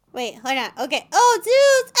Wait, hold on. Okay. Oh,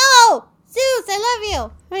 Zeus! Oh! Zeus, I love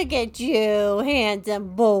you! Look at you, handsome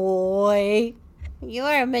boy. You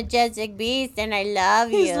are a majestic beast, and I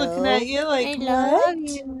love you. He's looking at you like, I what? love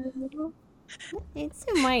you. It's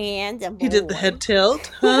my handsome boy. He did the head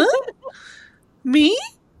tilt, huh? Me?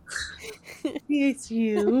 It's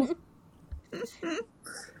you.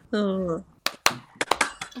 Oh.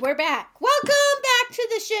 We're back. Welcome back to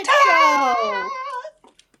the shit show.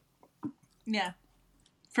 Yeah,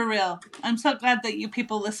 for real. I'm so glad that you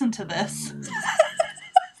people listen to this.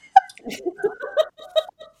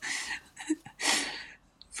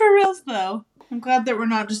 For reals, though. I'm glad that we're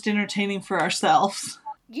not just entertaining for ourselves.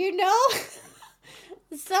 You know,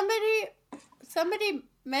 somebody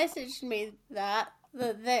messaged me that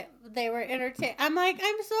they were entertained. I'm like,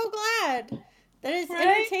 I'm so glad that it's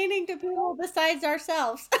entertaining to people besides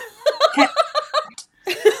ourselves.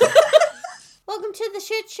 Welcome to the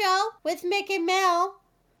shit show with Mick and Mel.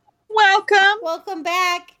 Welcome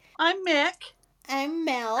back. I'm Mick. I'm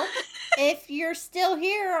Mel. If you're still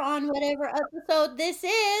here on whatever episode this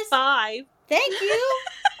is, 5. thank you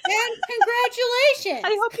and congratulations.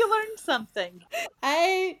 I hope you learned something.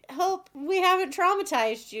 I hope we haven't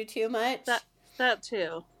traumatized you too much. That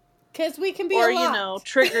too. Because we can be or, a lot.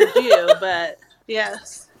 Triggered you, but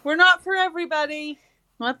yes. We're not for everybody.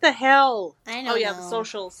 What the hell? I know. Oh, yeah, the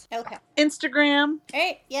socials. Okay. Instagram.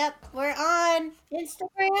 Hey, yep, we're on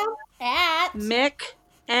Instagram at Mick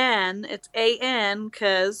N. It's A-N,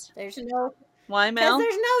 because... There's no... Why, Mel?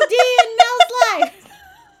 Because there's no D in Mel's life.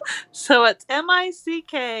 So it's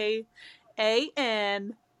M-I-C-K-A-N-M-E-L.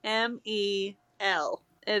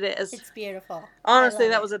 It is. It's beautiful. Honestly,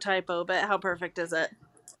 that was a typo, but how perfect is it?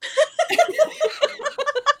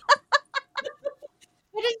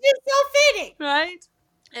 But it's just so fitting. Right?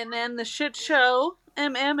 And then the shit show,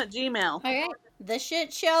 mm@gmail. All right. The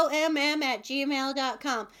shit show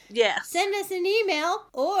mm@gmail.com. Yes. Send us an email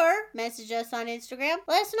or message us on Instagram.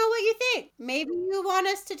 Let us know what you think. Maybe you want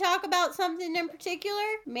us to talk about something in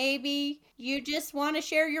particular. Maybe you just want to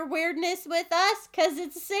share your weirdness with us because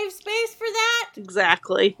it's a safe space for that.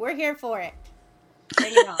 Exactly. We're here for it.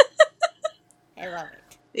 Bring it on. I love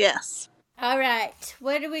it. Yes. All right.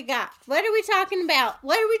 What do we got? What are we talking about?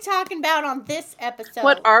 What are we talking about on this episode?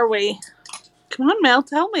 What are we? Come on, Mel,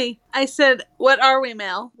 tell me. I said, what are we,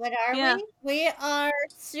 Mel? What are we? We are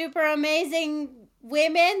super amazing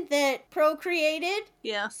women that procreated.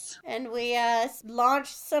 Yes. And we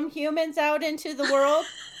launched some humans out into the world.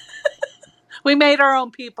 We made our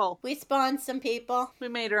own people. We spawned some people. We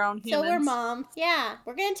made our own humans. So we're moms. Yeah.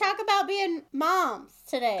 We're going to talk about being moms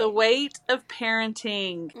today. The weight of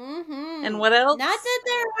parenting. Mm-hmm. And what else? Not that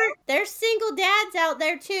there's single dads out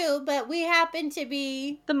there too, but we happen to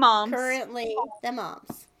be the moms. Currently the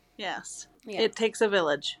moms. Yes. Yeah. It takes a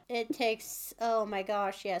village. It takes, oh my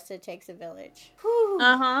gosh, yes, it takes a village. Whew.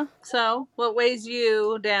 Uh-huh. So, what weighs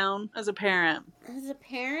you down as a parent? As a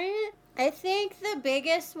parent? I think the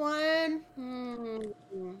biggest one...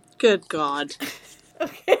 Good God.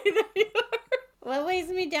 Okay, there you are. What weighs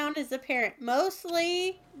me down as a parent?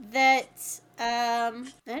 Mostly that, I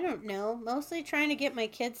don't know, mostly trying to get my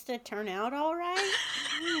kids to turn out all right.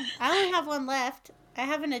 I only have one left. I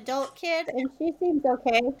have an adult kid, and she seems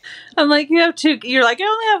okay. I'm like, you have 2. You're like, I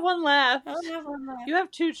only have one left. I only have one left. You have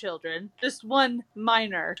 2 children. Just one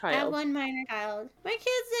minor child. I have one minor child. My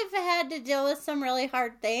kids have had to deal with some really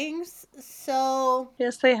hard things, so...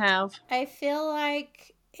 Yes, they have. I feel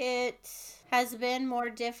like it has been more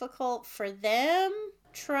difficult for them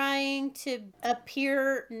trying to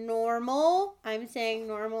appear normal. I'm saying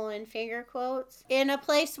normal in finger quotes. In a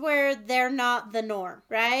place where they're not the norm,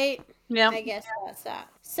 right? Yeah. I guess that's that.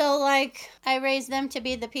 So, like, I raised them to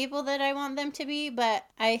be the people that I want them to be, but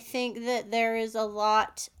I think that there is a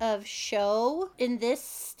lot of show in this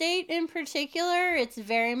state in particular. It's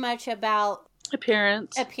very much about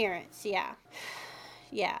appearance, yeah.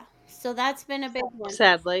 Yeah. So that's been a big one.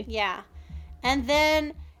 Sadly. Yeah. And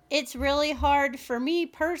then it's really hard for me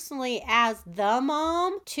personally as the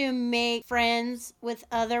mom to make friends with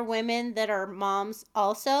other women that are moms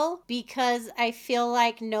also, because I feel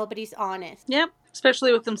like nobody's honest. Yep.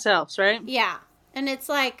 Especially with themselves, right? Yeah. And it's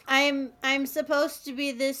like, I'm supposed to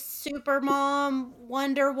be this super mom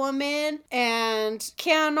Wonder Woman and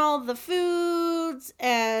count all the foods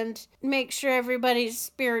and make sure everybody's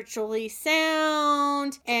spiritually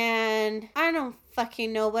sound. And I don't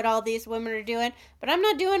fucking know what all these women are doing, but I'm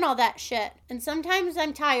not doing all that shit. And sometimes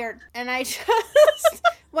I'm tired and I just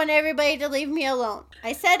want everybody to leave me alone.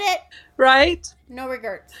 I said it. Right? No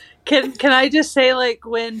regrets. Can I just say, like,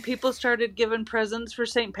 when people started giving presents for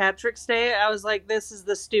St. Patrick's Day, I was like, this is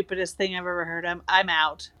the stupidest thing I've ever heard. I'm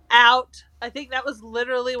out. Out. I think that was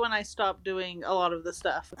literally when I stopped doing a lot of the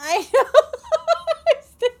stuff. I know.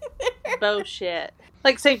 Bullshit.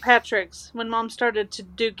 Like St. Patrick's, when Mom started to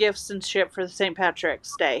do gifts and shit for St.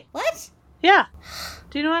 Patrick's Day. What? Yeah.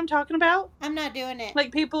 Do you know what I'm talking about? I'm not doing it.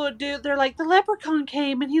 Like, people would do, they're like, the leprechaun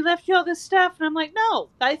came and he left you all this stuff. And I'm like, no.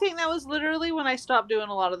 I think that was literally when I stopped doing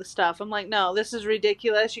a lot of the stuff. I'm like, no, this is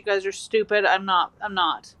ridiculous. You guys are stupid. I'm not.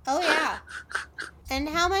 Oh, yeah. And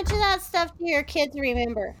how much of that stuff do your kids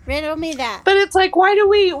remember? Riddle me that. But it's like, why do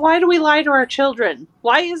we lie to our children?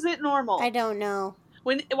 Why is it normal? I don't know.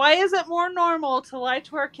 Why is it more normal to lie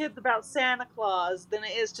to our kids about Santa Claus than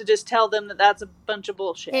it is to just tell them that that's a bunch of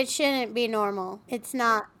bullshit? It shouldn't be normal. It's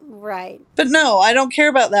not right. But no, I don't care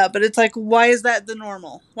about that. But it's like, why is that the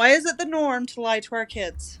normal? Why is it the norm to lie to our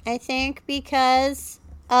kids? I think because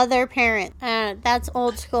other parents. That's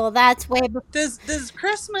old school. That's way before. Does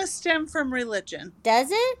Christmas stem from religion? Does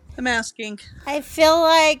it? I'm asking. I feel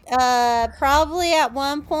like probably at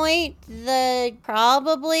one point the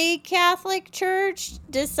probably Catholic Church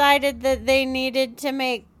decided that they needed to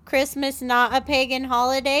make Christmas not a pagan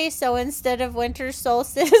holiday, so instead of winter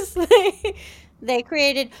solstice they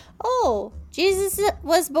created, Jesus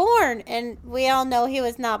was born, and we all know he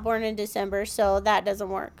was not born in December, so that doesn't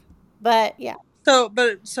work. But yeah.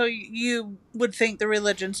 So you would think the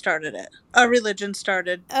religion started it. A religion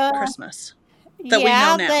started Christmas. That we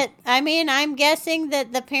know now. But I mean, I'm guessing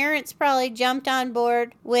that the parents probably jumped on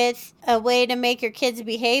board with a way to make your kids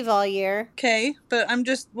behave all year. Okay, but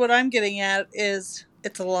what I'm getting at is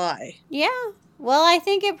it's a lie. Yeah. Well, I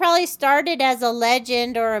think it probably started as a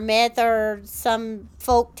legend or a myth or some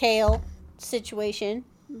folk tale situation.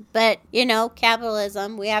 But,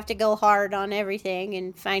 capitalism, we have to go hard on everything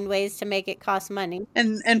and find ways to make it cost money.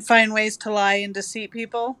 And find ways to lie and deceive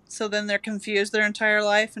people, so then they're confused their entire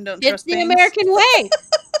life and don't trust things. It's the American way.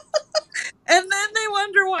 And then they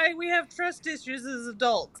wonder why we have trust issues as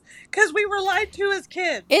adults. Because we were lied to as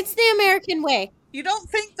kids. It's the American way. You don't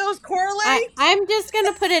think those correlate? I'm just going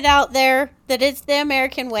to put it out there that it's the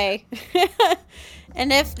American way.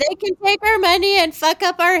 And if they can take our money and fuck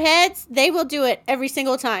up our heads, they will do it every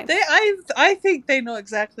single time. I think they know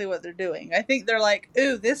exactly what they're doing. I think they're like,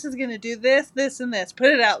 ooh, this is going to do this, this, and this. Put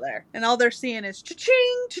it out there. And all they're seeing is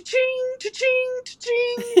cha-ching, cha-ching, cha-ching,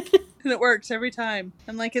 cha-ching. And it works every time.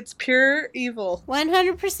 I'm like, it's pure evil.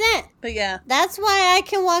 100%. But yeah. That's why I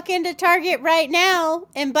can walk into Target right now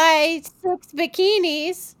and buy 6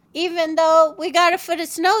 bikinis, even though we got a foot of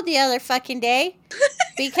snow the other fucking day.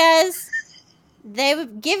 Because they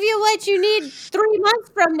would give you what you need 3 months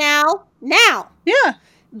from now. Yeah.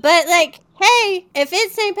 But hey, if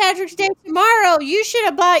it's St. Patrick's Day tomorrow, you should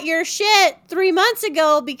have bought your shit 3 months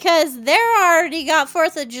ago because they're already got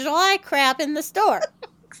 4th of July crap in the store.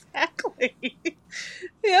 Exactly.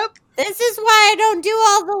 Yep. This is why I don't do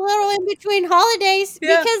all the little in-between holidays,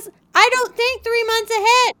 because I don't think 3 months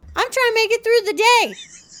ahead. I'm trying to make it through the day.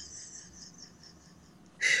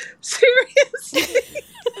 Seriously?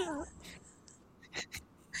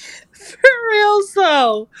 For real,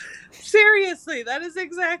 so. Seriously, that is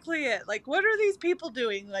exactly it. Like, what are these people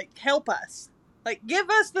doing? Like, help us. Like, give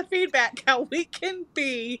us the feedback how we can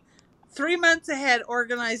be 3 months ahead,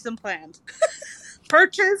 organized and planned.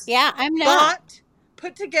 Purchase. Yeah, I'm not. Bought,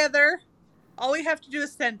 put together. All we have to do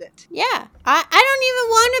is send it. Yeah, I don't even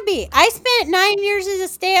want to be. I spent 9 years as a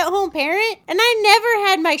stay-at-home parent, and I never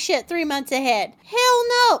had my shit 3 months ahead. Hell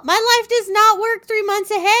no. My life does not work 3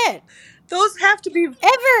 months ahead. Those have to be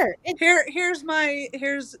ever. Here's my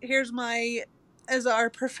as our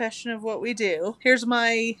profession of what we do. Here's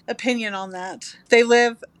my opinion on that. They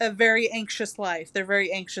live a very anxious life. They're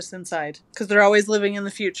very anxious inside because they're always living in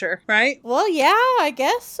the future, right? Well, yeah, I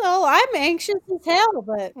guess so. I'm anxious as hell,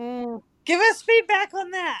 but give us feedback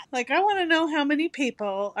on that. Like, I want to know how many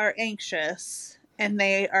people are anxious and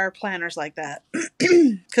they are planners like that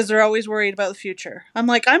because they're always worried about the future. I'm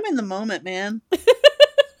like, I'm in the moment, man.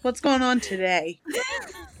 What's going on today?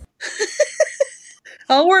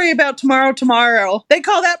 I'll worry about tomorrow. They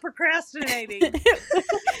call that procrastinating.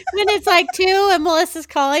 When it's like 2 and Melissa's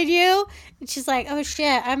calling you, and she's like, oh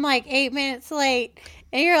shit, I'm like 8 minutes late.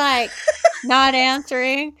 And you're like, not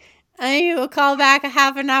answering. And you call back a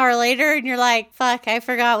half an hour later, and you're like, fuck, I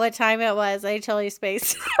forgot what time it was. I totally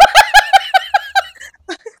spaced.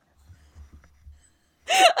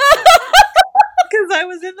 Because I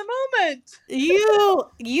was in the moment.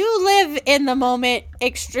 You live in the moment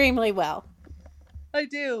extremely well. I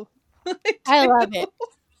do. I love it.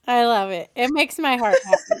 I love it. It makes my heart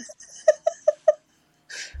happy.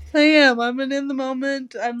 I am. I'm in the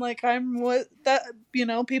moment. I'm what that,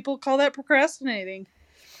 people call that procrastinating.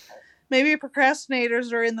 Maybe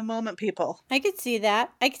procrastinators are in the moment people. I could see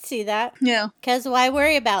that. Yeah. Because why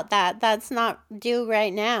worry about that? That's not due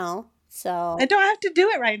right now. So I don't have to do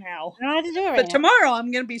it right now. I don't have to do it right But now. tomorrow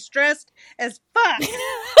I'm going to be stressed as fuck.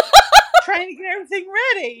 Trying to get everything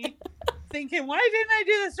ready. Thinking, why didn't I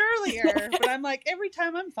do this earlier? But I'm like, every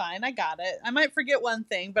time I'm fine. I got it. I might forget one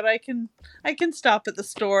thing, but I can stop at the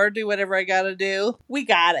store, do whatever I got to do. We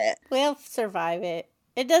got it. We'll survive it.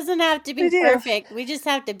 It doesn't have to be perfect. We just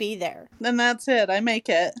have to be there. And that's it. I make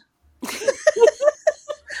it.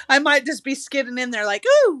 I might just be skidding in there like,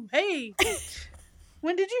 ooh, hey,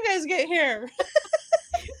 when did you guys get here?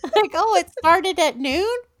 Like, oh, it started at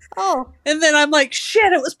noon? Oh. And then I'm like,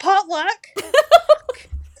 shit, it was potluck.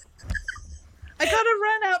 I gotta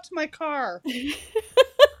run out to my car. And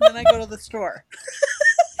then I go to the store.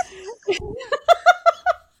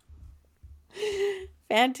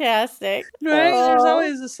 Fantastic. Right? Oh. There's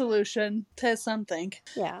always a solution to something.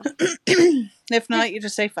 Yeah. If not, you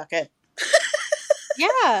just say fuck it.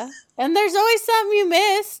 Yeah. And there's always something you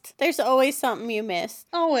missed.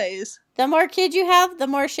 Always. The more kids you have, the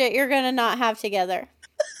more shit you're going to not have together.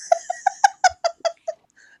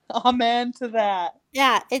 Amen to that.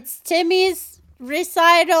 Yeah. It's Timmy's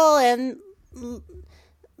recital and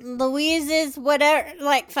Louise's whatever.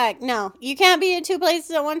 Like, fuck. No. You can't be in two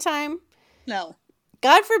places at one time. No.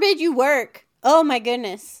 God forbid you work. Oh, my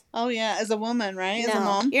goodness. Oh, yeah. As a woman, right? No, as a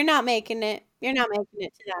mom. You're not making it. To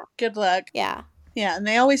that. Good luck. Yeah. Yeah. And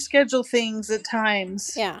they always schedule things at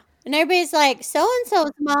times. Yeah. And everybody's like,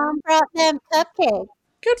 so-and-so's mom brought them cupcakes.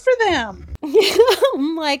 Good for them.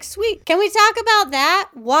 I'm like, sweet. Can we talk about that?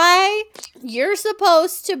 Why you're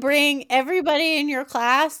supposed to bring everybody in your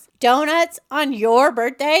class donuts on your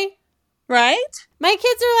birthday? Right? My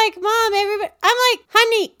kids are like, Mom, everybody. I'm like,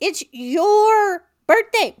 honey, it's your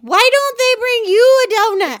birthday. Why don't they bring you a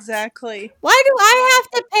donut? Exactly. Why do I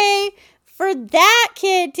have to pay for that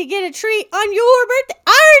kid to get a treat on your birthday?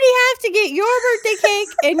 I already have to get your birthday cake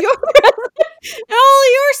and your present and all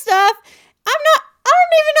of your stuff. I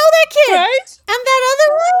don't even know that kid. Right? And that other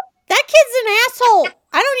one, that kid's an asshole.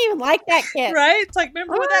 I don't even like that kid. Right? It's like,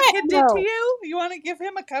 remember what that kid did to you? You want to give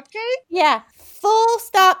him a cupcake? Yeah. Full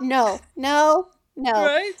stop. No.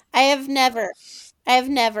 Right? I have never.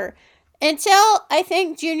 Until, I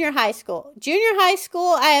think, junior high school. Junior high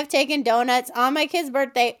school, I have taken donuts on my kid's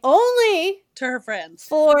birthday only to her friends.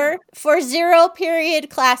 For 0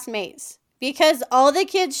 period classmates. Because all the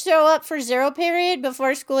kids show up for 0 period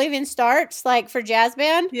before school even starts, like for jazz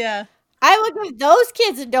band. Yeah. I would give those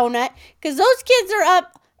kids a donut because those kids are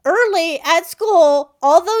up early at school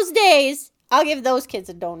all those days. I'll give those kids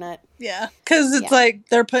a donut. Yeah. Because it's like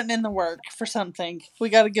they're putting in the work for something. We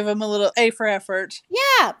got to give them a little A for effort.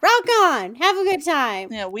 Yeah. Rock on. Have a good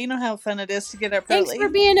time. Yeah. We know how fun it is to get up Thanks early. for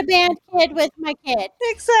being a band kid with my kid.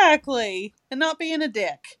 Exactly. And not being a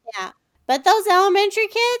dick. Yeah. But those elementary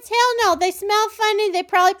kids, hell no. They smell funny. They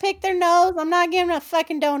probably pick their nose. I'm not giving them a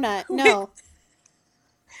fucking donut. No.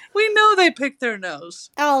 We know they pick their nose.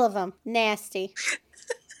 All of them. Nasty.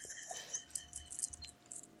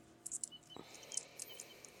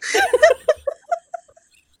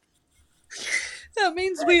 That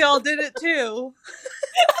means we all did it too.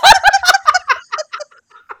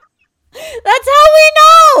 That's how we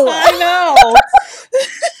know. I know.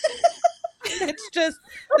 It's just,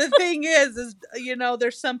 the thing is,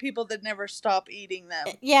 there's some people that never stop eating them.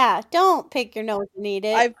 Yeah, don't pick your nose and eat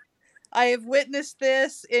it. I have witnessed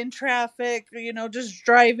this in traffic, just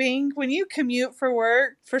driving. When you commute for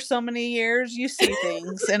work for so many years, you see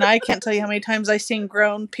things. And I can't tell you how many times I've seen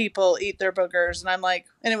grown people eat their boogers. And I'm like,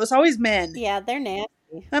 and it was always men. Yeah, they're nasty.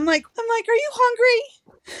 I'm like, are you hungry?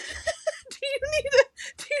 Do you need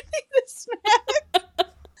a snack?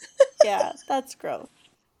 Yeah, that's gross.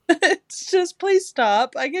 It's just, please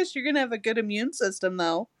stop. I guess you're going to have a good immune system,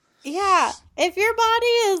 though. Yeah. If your body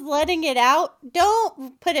is letting it out,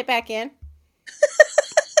 don't put it back in.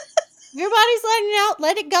 If your body's letting it out,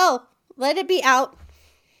 let it go. Let it be out.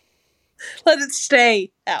 Let it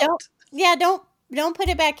stay out. Don't put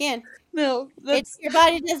it back in. No. Your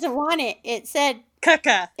body doesn't want it. It said...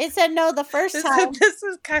 Caca. It said no the first time. This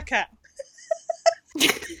is caca.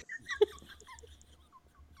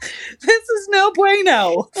 This is no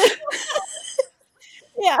bueno.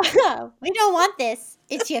 Yeah. We don't want this.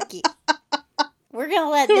 It's yucky. We're going to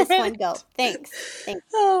let this one go. Thanks.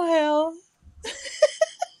 Oh, hell.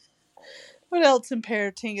 What else in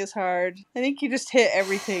parenting is hard? I think you just hit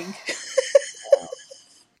everything.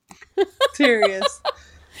 Serious.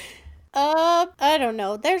 I don't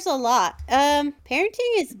know. There's a lot.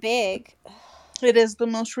 Parenting is big. It is the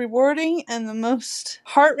most rewarding and the most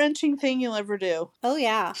heart-wrenching thing you'll ever do. Oh,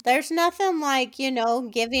 yeah. There's nothing like,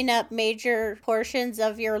 giving up major portions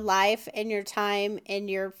of your life and your time and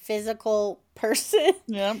your physical person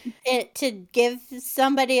Yep. to give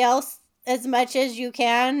somebody else as much as you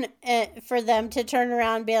can for them to turn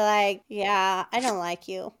around and be like, yeah, I don't like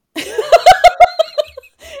you.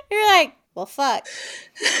 You're like, well, fuck.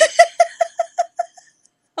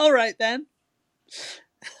 All right, then.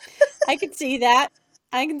 I can see that.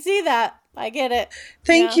 I get it.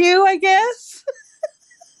 Thank you, I guess.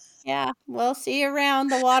 Yeah, we'll see you around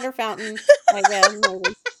the water fountain, I guess,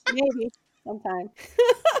 maybe sometime.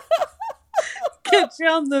 Get you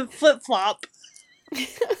on the flip-flop.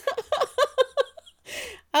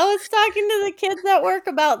 I was talking to the kids at work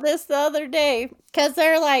about this the other day, because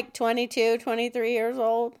they're like 22, 23 years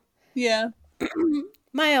old. Yeah.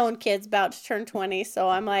 My own kid's about to turn 20, so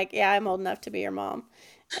I'm like, yeah, I'm old enough to be your mom.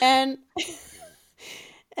 And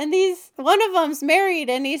one of them's married,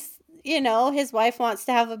 and he's, his wife wants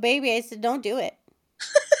to have a baby. I said, don't do it.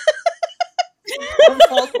 Don't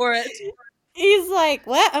fall for it. He's like,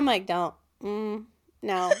 what? I'm like, don't. No.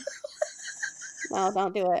 No,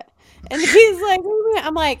 don't do it. And he's like,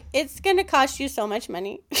 I'm like, it's going to cost you so much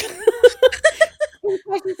money.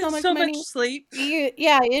 So much sleep. You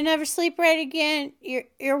never sleep right again.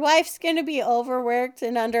 Your wife's going to be overworked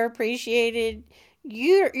and underappreciated.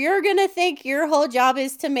 You're going to think your whole job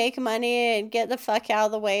is to make money and get the fuck out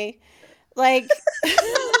of the way. Like,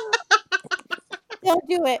 don't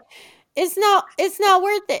do it. It's not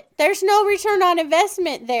worth it. There's no return on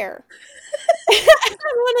investment there.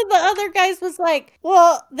 One of the other guys was like,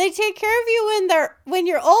 well, they take care of you when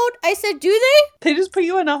you're old. I said, do they? They just put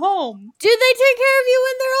you in a home. Do they take care of you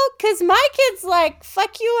when they're old? Because my kid's like,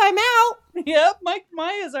 fuck you, I'm out. Yep,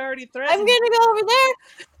 Maya's already threatened. I'm going to go over there.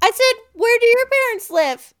 I said, where do your parents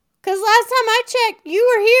live? Because last time I checked, you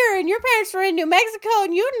were here and your parents were in New Mexico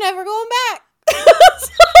and you're never going back. So,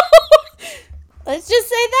 let's just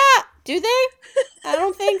say that. Do they? I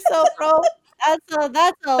don't think so, bro.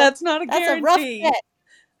 That's not a guarantee. That's a rough bet.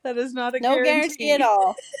 That is not a guarantee. No guarantee at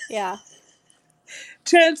all. Yeah.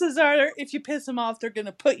 Chances are, if you piss them off, they're going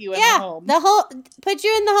to put you in the home. Put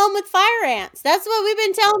you in the home with fire ants. That's what we've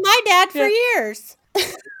been telling my dad for years.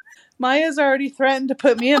 Maya's already threatened to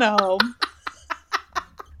put me in a home.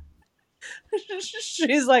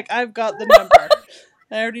 She's like, I've got the number.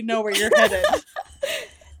 I already know where you're headed.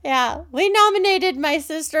 Yeah, we nominated my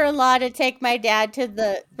sister-in-law to take my dad to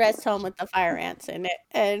the rest home with the fire ants in it,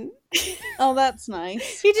 and oh, that's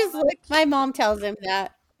nice. He just my mom tells him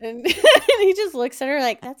that, and he just looks at her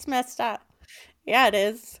like, "That's messed up." Yeah, it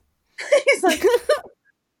is. He's like,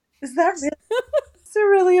 "Is there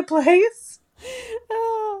really a place?"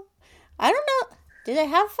 Oh, I don't know. Do they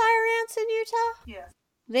have fire ants in Utah? Yes.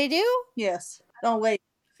 They do? Yes. Oh wait,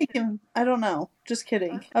 I don't know. Just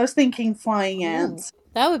kidding. I was thinking flying ants.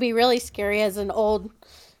 That would be really scary as an old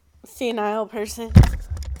senile person.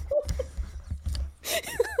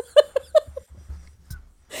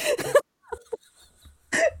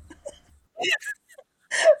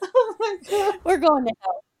 Oh my god. We're going to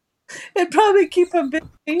hell. It'd probably keep them busy.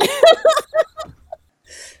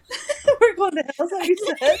 We're going to hell, like you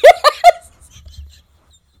said.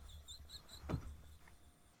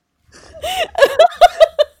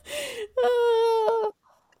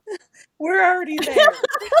 We're already there.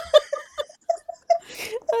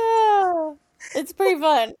 It's pretty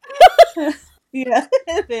fun. Yeah,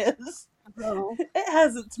 it is. Oh. It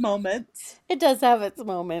has its moments. It does have its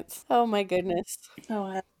moments. Oh my goodness.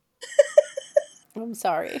 Oh, I'm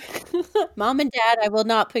sorry. Mom and Dad, I will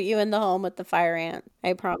not put you in the home with the fire ant.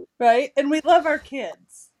 I promise. Right? And we love our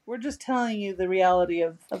kids. We're just telling you the reality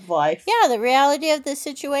of life. Yeah, the reality of the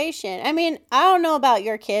situation. I mean, I don't know about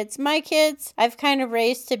your kids. My kids, I've kind of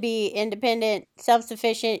raised to be independent,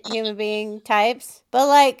 self-sufficient human being types. But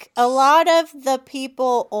like a lot of the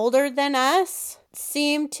people older than us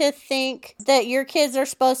seem to think that your kids are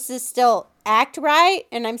supposed to still act right.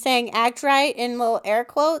 And I'm saying act right in little air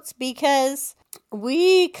quotes because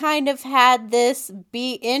we kind of had this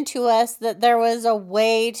beat into us that there was a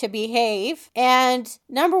way to behave. And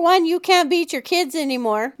number one, you can't beat your kids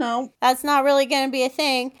anymore. No. That's not really going to be a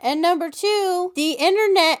thing. And number two, the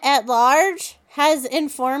internet at large has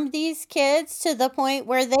informed these kids to the point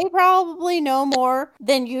where they probably know more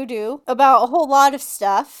than you do about a whole lot of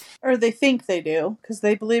stuff. Or they think they do, because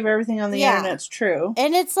they believe everything on the internet's true.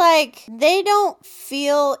 And it's like, they don't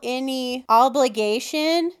feel any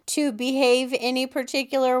obligation to behave any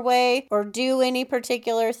particular way or do any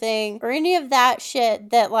particular thing or any of that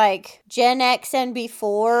shit that like Gen X and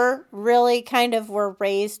before really kind of were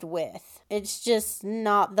raised with. It's just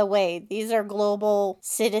not the way. These are global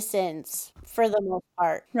citizens for the most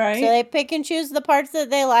part. Right. So they pick and choose the parts that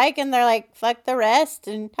they like, and they're like, fuck the rest.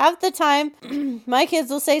 And half the time, my kids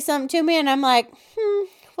will say something to me, and I'm like,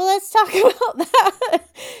 well, let's talk about that.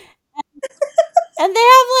 And they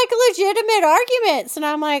have like legitimate arguments, and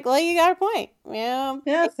I'm like, well, you got a point. Yeah,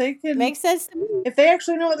 if they can, makes sense to me. If they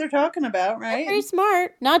actually know what they're talking about, right? They're very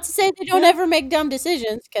smart. Not to say they don't ever make dumb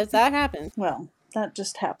decisions, because that happens. Well, that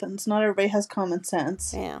just happens. Not everybody has common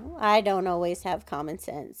sense. Yeah, I don't always have common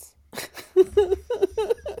sense.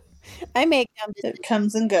 I make dumb decisions. It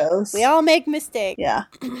comes and goes. We all make mistakes. Yeah,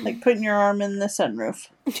 like putting your arm in the sunroof.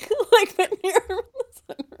 Like putting your arm in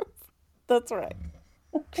the sunroof. That's right.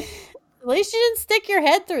 At least you didn't stick your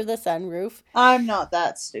head through the sunroof. I'm not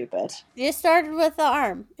that stupid. You started with the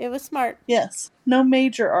arm. It was smart. Yes. No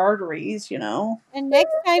major arteries, you know. And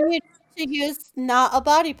next time you need to use not a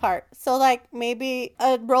body part. So like maybe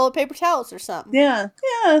a roll of paper towels or something. Yeah.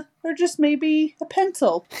 Or just maybe a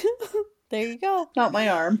pencil. There you go. Not my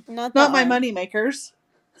arm. Not my money makers.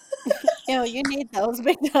 You need those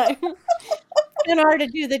big time. In order to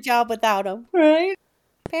do the job without them. Right?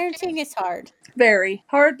 Parenting is hard. Very.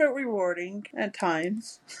 Hard but rewarding at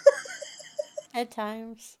times. At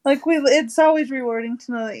times. Like, it's always rewarding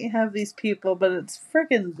to know that you have these people, but it's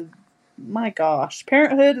freaking, my gosh.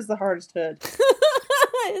 Parenthood is the hardest hood.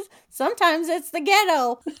 Sometimes it's the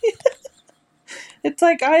ghetto. It's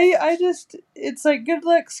like, it's like good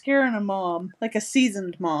luck scaring a mom. Like a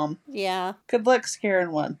seasoned mom. Yeah. Good luck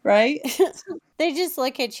scaring one, right? They just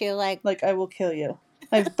look at you like, I will kill you.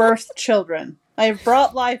 I've birthed children. I have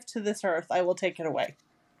brought life to this earth. I will take it away.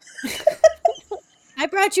 I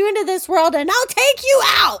brought you into this world and I'll take you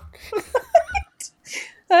out.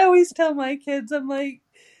 I always tell my kids, I'm like,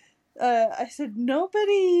 I said,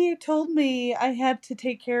 nobody told me I had to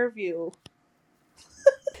take care of you.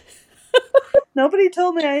 Nobody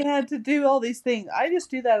told me I had to do all these things. I just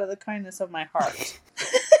do that out of the kindness of my heart.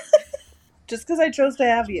 Just because I chose to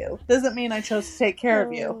have you doesn't mean I chose to take care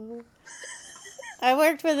of you. I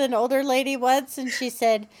worked with an older lady once, and she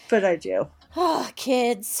said, but I do. Oh,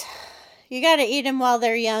 kids, you got to eat them while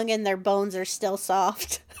they're young and their bones are still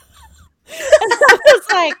soft.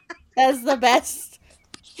 It's like, that's the best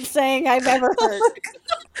saying I've ever heard.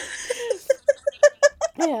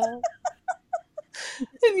 Yeah.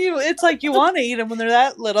 And it's like you want to eat them when they're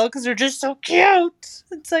that little because they're just so cute.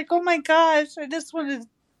 It's like, oh my gosh, I just wanted,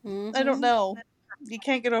 I don't know. You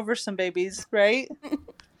can't get over some babies, right?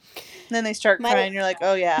 And then they start crying. You're like,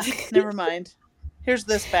 oh yeah, never mind. Here's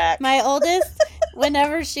this back. My oldest, when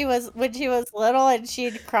she was little and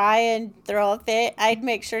she'd cry and throw a fit, I'd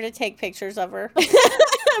make sure to take pictures of her.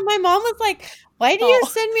 My mom was like, why do you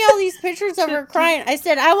send me all these pictures of her crying? I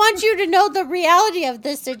said, I want you to know the reality of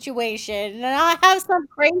this situation. And I have some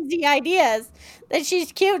crazy ideas that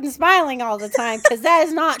she's cute and smiling all the time, because that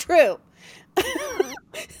is not true.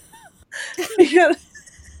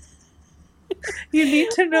 You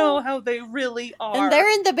need to know how they really are. And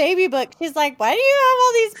they're in the baby book. She's like, why do you have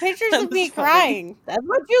all these pictures of me crying? That's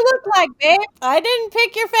what you look like, babe. I didn't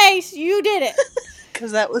pick your face. You did it.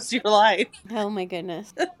 Because that was your life. Oh, my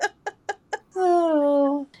goodness.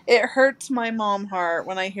 Oh, it hurts my mom heart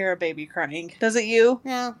when I hear a baby crying. Does it you?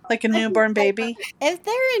 No. Like a newborn baby? If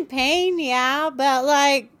they're in pain, yeah. But,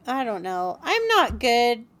 like, I don't know. I'm not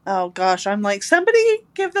good. Oh, gosh. I'm like, somebody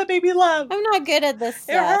give that baby love. I'm not good at this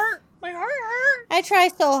stuff. It hurt. My heart hurt. I try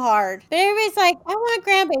so hard. But everybody's like, I want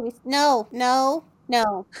grandbabies. No.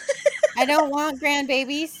 I don't want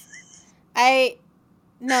grandbabies.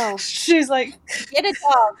 No. She's like, get a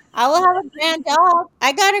dog. I will have a grand dog.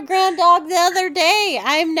 I got a grand dog the other day.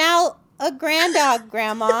 I'm now a grand dog,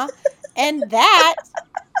 Grandma. And that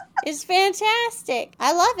is fantastic.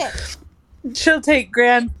 I love it. She'll take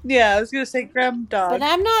I was going to say grand dog. But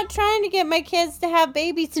I'm not trying to get my kids to have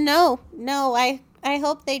babies. No, I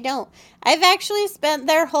hope they don't. I've actually spent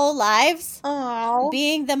their whole lives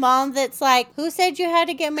being the mom that's like, who said you had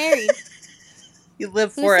to get married? You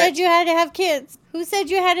live for Who it. said you had to have kids? Who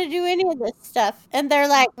said you had to do any of this stuff? And they're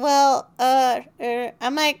like, well,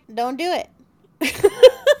 I'm like, don't do it.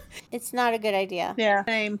 It's not a good idea. Yeah,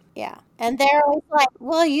 same. Yeah. And they're always like,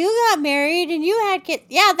 well, you got married and you had kids.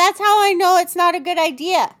 Yeah, that's how I know it's not a good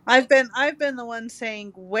idea. I've been the one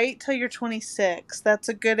saying, wait till you're 26. That's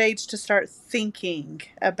a good age to start thinking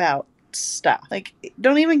about stuff. Like,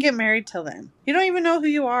 don't even get married till then. You don't even know who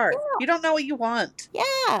you are. Yeah. You don't know what you want.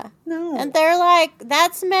 Yeah. No. And they're like,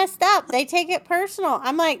 that's messed up. They take it personal.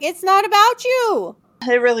 I'm like, it's not about you.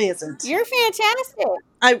 It really isn't. You're fantastic.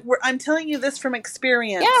 I'm telling you this from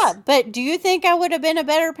experience. Yeah, but do you think I would have been a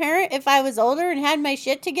better parent if I was older and had my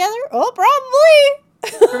shit together? Oh, probably.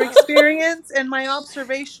 from experience and my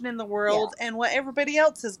observation in the world and what everybody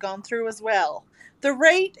else has gone through as well. The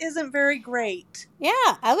rate isn't very great.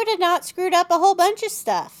 Yeah, I would have not screwed up a whole bunch of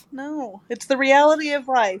stuff. No, it's the reality of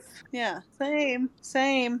life. Yeah,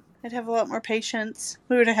 same. I'd have a lot more patience.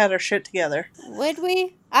 We would have had our shit together. Would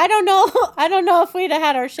we? I don't know. I don't know if we'd have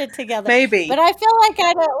had our shit together. Maybe. But I feel like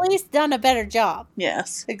I'd at least done a better job.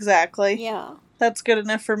 Yes, exactly. Yeah. That's good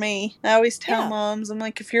enough for me. I always tell moms, I'm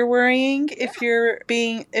like, if you're worrying, if you're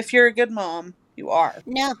a good mom, you are.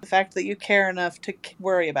 No. The fact that you care enough to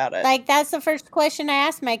worry about it. Like, that's the first question I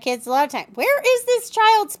ask my kids a lot of times. Where is this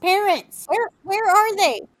child's parents? Where are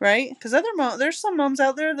they? Right? Because there's some moms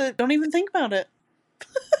out there that don't even think about it.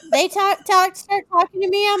 They start talking to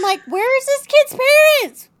me. I'm like, where is this kid's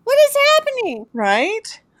parents? What is happening?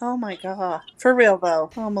 Right? Oh my God. For real though.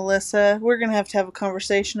 Oh, Melissa, we're going to have a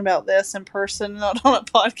conversation about this in person, not on a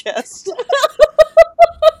podcast.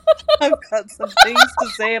 I've got some things to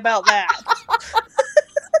say about that.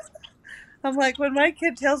 I'm like, when my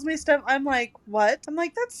kid tells me stuff, I'm like, what? I'm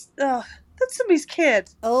like, that's somebody's kid.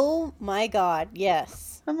 Oh my God,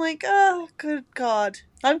 yes. I'm like, oh, good God.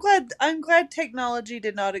 I'm glad technology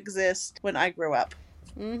did not exist when I grew up.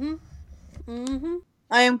 Mm-hmm. Mm-hmm.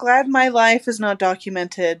 I am glad my life is not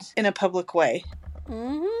documented in a public way.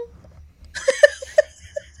 Mm-hmm.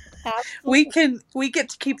 We get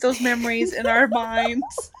to keep those memories in our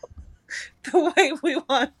minds the way we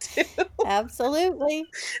want to. Absolutely.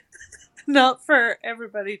 Not for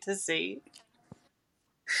everybody to see.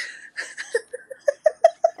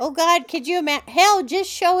 Oh God, could you imagine? Hell, just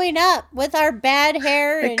showing up with our bad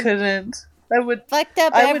hair and I couldn't. I would fucked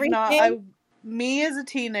up everything. Me as a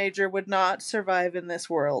teenager would not survive in this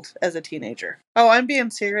world as a teenager. Oh, I'm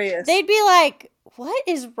being serious. They'd be like, what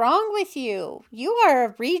is wrong with you? You are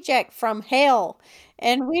a reject from hell.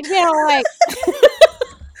 And we'd be all like...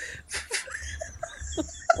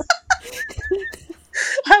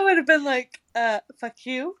 I would have been like, fuck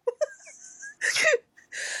you.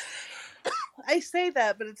 I say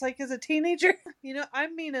that, but it's like as a teenager,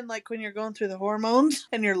 I'm meaning like when you're going through the hormones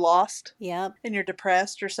and you're lost. Yep. And you're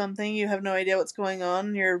depressed or something. You have no idea what's going on.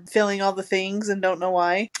 And you're feeling all the things and don't know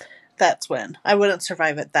why. That's when. I wouldn't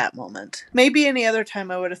survive at that moment. Maybe any other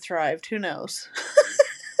time I would have thrived. Who knows?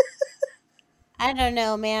 I don't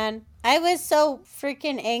know, man. I was so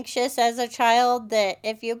freaking anxious as a child that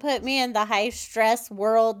if you put me in the high stress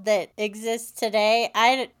world that exists today,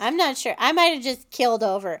 I'm not sure. I might have just killed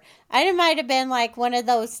over. I might have been like one of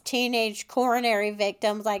those teenage coronary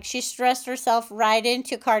victims. Like she stressed herself right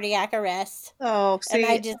into cardiac arrest. Oh, see. And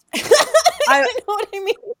I just, I know what I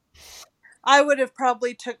mean. I would have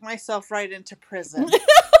probably took myself right into prison.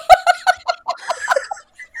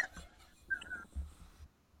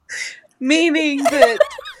 Meaning that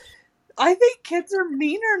I think kids are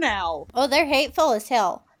meaner now. Oh, they're hateful as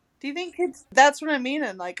hell. Do you think kids... That's what I'm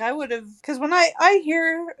meaning. Like, I would have... Because when I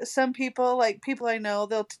hear some people, like people I know,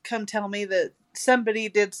 they'll come tell me that somebody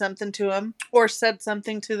did something to them or said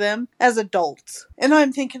something to them as adults. And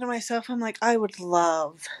I'm thinking to myself, I'm like, I would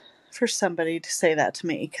love for somebody to say that to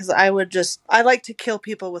me. Because I like to kill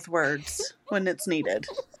people with words when it's needed.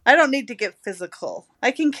 I don't need to get physical.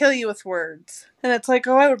 I can kill you with words. And it's like,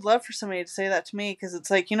 oh, I would love for somebody to say that to me. Because it's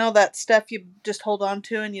like, that stuff you just hold on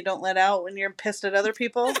to and you don't let out when you're pissed at other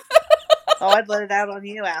people? Oh, I'd let it out on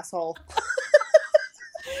you, asshole.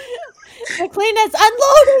 McLeana's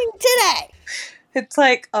unloading today. It's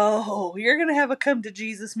like, oh, you're going to have a come to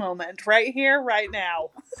Jesus moment right here, right now.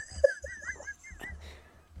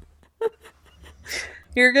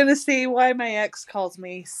 You're going to see why my ex calls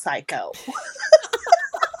me psycho.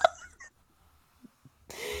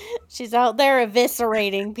 She's out there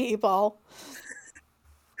eviscerating people.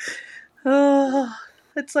 Oh,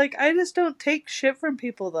 it's like, I just don't take shit from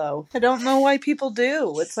people, though. I don't know why people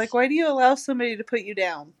do. It's like, why do you allow somebody to put you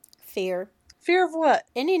down? Fear. Fear of what?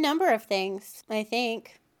 Any number of things, I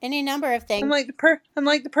think. Any number of things. I'm like,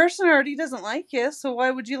 the person already doesn't like you, so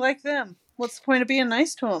why would you like them? What's the point of being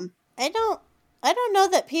nice to them? I don't know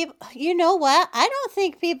that people, you know what? I don't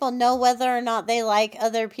think people know whether or not they like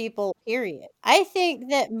other people, period. I think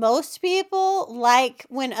that most people like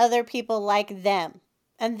when other people like them.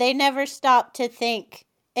 And they never stop to think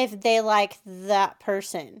if they like that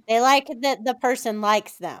person. They like that the person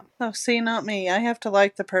likes them. Oh, see, not me. I have to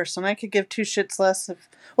like the person. I could give two shits less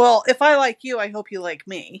if I like you, I hope you like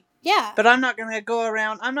me. Yeah. But I'm not going to go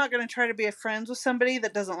around, I'm not going to try to be friends with somebody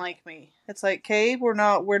that doesn't like me. It's like, okay, we're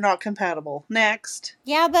not compatible. Next.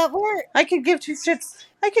 Yeah, but I could give two shits.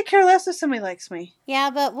 I could care less if somebody likes me.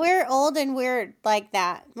 Yeah, but we're old and weird like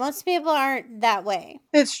that. Most people aren't that way.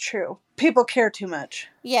 It's true. People care too much.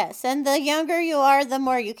 Yes, and the younger you are, the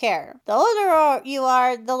more you care. The older you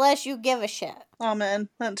are, the less you give a shit. Amen.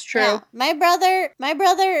 That's true. Yeah, my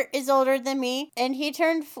brother is older than me, and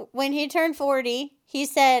when he turned 40, he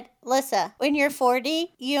said, "Lissa, when you're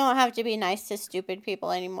 40, you don't have to be nice to stupid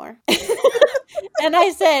people anymore." And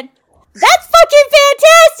I said, "That's fucking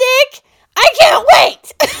fantastic! I can't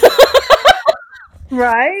wait!"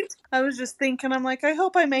 Right? I was just thinking, I'm like, I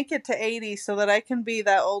hope I make it to 80 so that I can be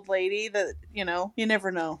that old lady that, you know, you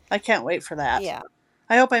never know. I can't wait for that. Yeah.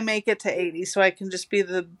 I hope I make it to 80 so I can just be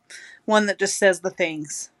the one that just says the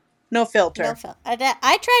things. No filter. No filter. I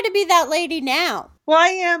try to be that lady now. Well, I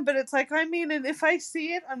am, but it's like, I mean, and if I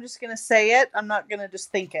see it, I'm just going to say it. I'm not going to just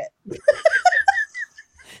think it.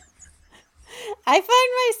 I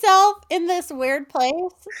find myself in this weird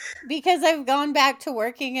place because I've gone back to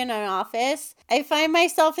working in an office. I find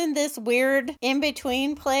myself in this weird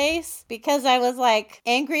in-between place because I was like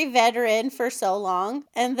angry veteran for so long.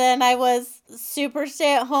 And then I was super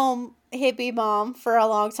stay-at-home hippie mom for a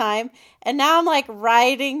long time. And now I'm like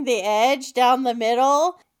riding the edge down the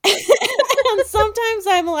middle. And sometimes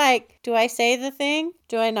I'm like, do I say the thing?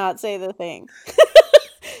 Do I not say the thing?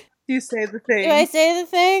 You say the thing. Do I say the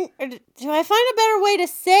thing? Or do I find a better way to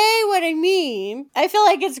say what I mean? I feel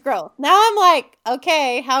like it's growth. Now I'm like,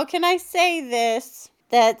 okay, how can I say this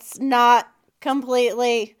that's not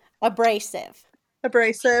completely abrasive?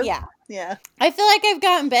 Abrasive? Yeah. Yeah. I feel like I've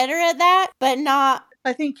gotten better at that, but not.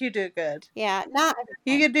 I think you do good. Yeah, not.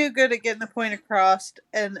 You could do good at getting the point across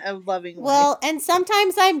in a loving way. Well, and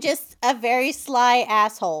sometimes I'm just a very sly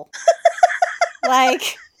asshole.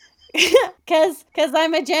 Like... Because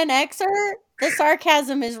I'm a Gen Xer, the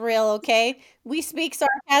sarcasm is real, okay? We speak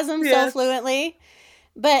sarcasm so fluently.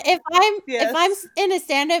 But if I'm in a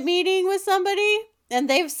stand-up meeting with somebody and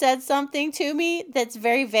they've said something to me that's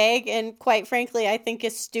very vague and quite frankly I think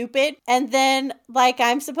is stupid, and then like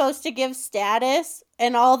I'm supposed to give status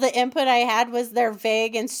and all the input I had was their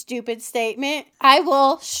vague and stupid statement, I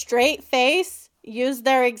will straight face use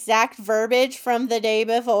their exact verbiage from the day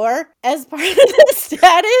before as part of the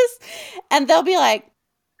status, and they'll be like,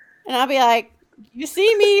 and I'll be like, you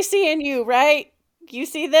see me seeing you, right? You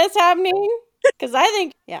see this happening? Because I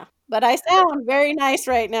think, yeah, but I sound very nice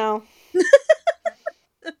right now.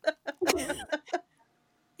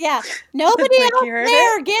 Yeah, nobody like else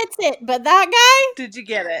there gets it, but that guy, did you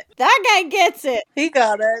get it? That guy gets it. He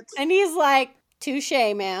got it. And he's like, touche,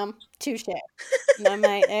 ma'am, touche. And I'm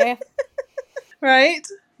like, eh. Right?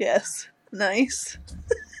 Yes. Nice.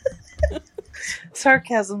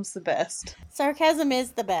 Sarcasm's the best. Sarcasm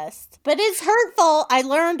is the best. But it's hurtful. I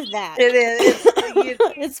learned that. It is.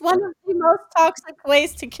 It's one of the most toxic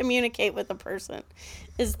ways to communicate with a person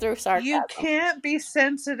is through sarcasm. You can't be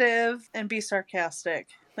sensitive and be sarcastic.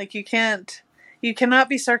 Like you cannot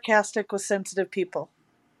be sarcastic with sensitive people.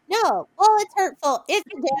 No. Well, it's hurtful. It's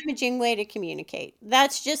a damaging way to communicate.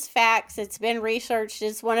 That's just facts. It's been researched.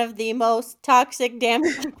 It's one of the most toxic,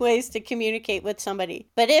 damaging ways to communicate with somebody.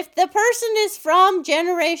 But if the person is from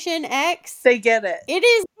Generation X, they get it. It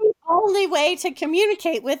is the only way to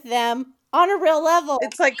communicate with them on a real level.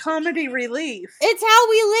 It's like comedy relief. It's how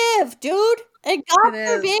we live, dude. And God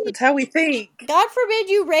forbid. It's how we think. God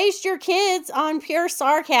forbid you raised your kids on pure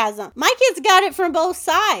sarcasm. My kids got it from both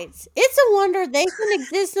sides. It's a wonder they can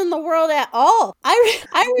exist in the world at all.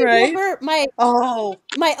 I remember my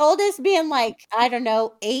oldest being like, I don't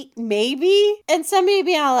know, 8 maybe. And somebody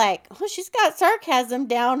being all like, oh, she's got sarcasm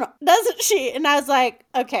down, doesn't she? And I was like,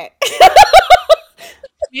 okay.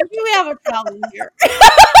 Maybe we have a problem here.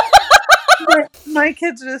 My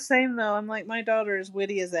kids are the same though. I'm like, my daughter is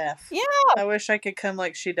witty as F. Yeah. I wish I could come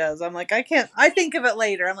like she does. I'm like, I can't. I think of it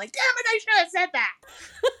later. I'm like, damn it, I should have said that.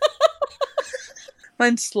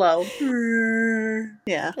 Mine's slow.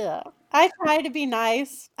 Yeah. I try to be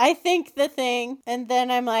nice. I think the thing, and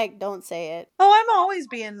then I'm like, don't say it. Oh, I'm always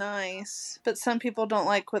being nice, but some people don't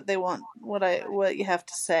like what they want, what you have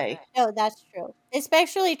to say. No, that's true.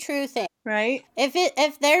 Especially true things. Right?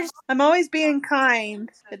 If there's... I'm always being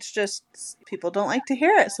kind. It's just people don't like to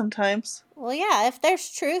hear it sometimes. Well, yeah, if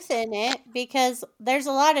there's truth in it, because there's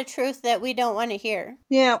a lot of truth that we don't want to hear.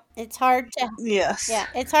 Yeah. It's hard to... Yes. Yeah,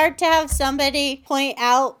 it's hard to have somebody point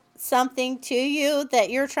out something to you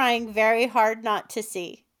that you're trying very hard not to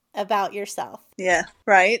see about yourself. Yeah,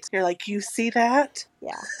 right? You're like, you see that?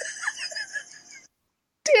 Yeah.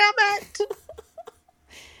 Damn it!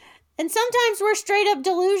 And sometimes we're straight up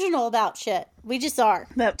delusional about shit. We just are.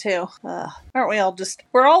 That too. Aren't we all just...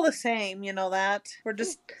 We're all the same, you know that? We're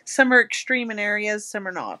just... Some are extreme in areas, some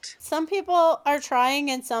are not. Some people are trying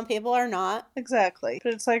and some people are not. Exactly.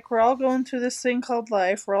 But it's like we're all going through this thing called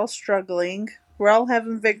life. We're all struggling. We're all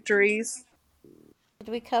having victories. Did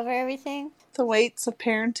we cover everything? The weights of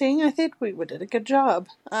parenting, I think we did a good job.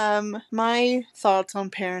 My thoughts on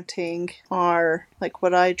parenting are like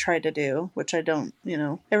what I try to do, which I don't,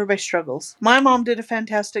 everybody struggles. My mom did a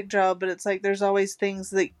fantastic job, but it's like there's always things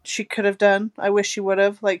that she could have done. I wish she would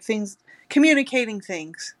have, like things, communicating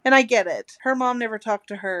things. And I get it. Her mom never talked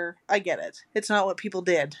to her. I get it. It's not what people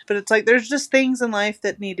did. But it's like there's just things in life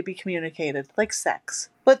that need to be communicated, like sex.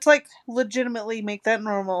 Let's like legitimately make that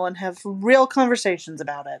normal and have real conversations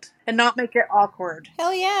about it and not make it awkward.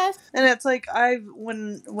 Hell yes. And it's like I've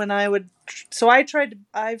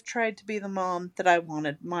tried to be the mom that I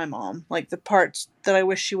wanted my mom, like the parts that I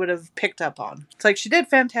wish she would have picked up on. It's like she did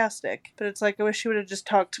fantastic, but it's like I wish she would have just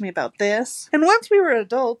talked to me about this. And once we were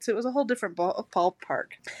adults, it was a whole different ballpark.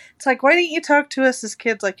 It's like, why didn't you talk to us as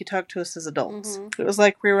kids like you talked to us as adults? Mm-hmm. It was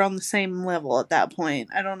like we were on the same level at that point.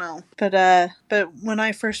 I don't know. But when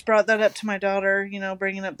I first brought that up to my daughter,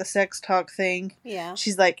 bringing up the sex talk thing, yeah,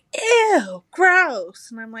 she's like, ew, gross.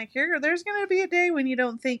 And I'm like, there's going to be a day when you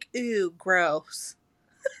don't think, ew, gross.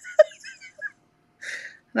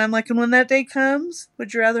 And I'm like, and when that day comes,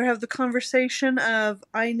 would you rather have the conversation of,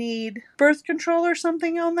 I need birth control or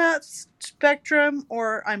something on that spectrum,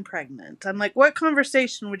 or I'm pregnant? I'm like, what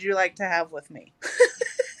conversation would you like to have with me?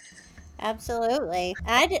 Absolutely.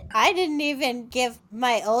 I didn't even give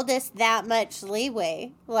my oldest that much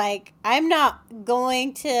leeway. Like, I'm not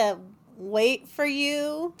going to wait for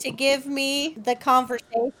you to give me the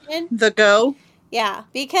conversation. The go? Yeah,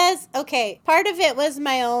 because, okay, part of it was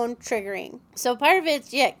my own triggering. So part of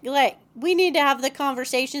it's, we need to have the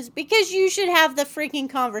conversations because you should have the freaking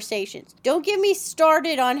conversations. Don't get me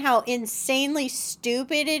started on how insanely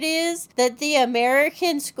stupid it is that the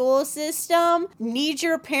American school system needs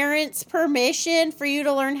your parents' permission for you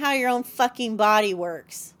to learn how your own fucking body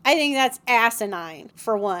works. I think that's asinine,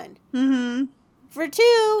 for one. Mm-hmm. For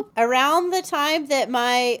two, around the time that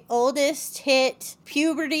my oldest hit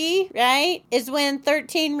puberty, right, is when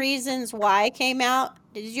 13 Reasons Why came out.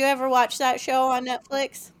 Did you ever watch that show on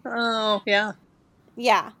Netflix? Oh, yeah.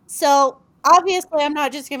 Yeah. So, obviously, I'm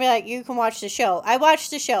not just going to be like, you can watch the show. I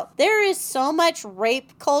watched the show. There is so much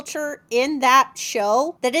rape culture in that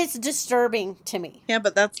show that it's disturbing to me. Yeah,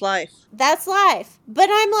 but that's life. That's life. But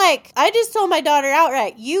I'm like, I just told my daughter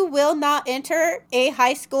outright, you will not enter a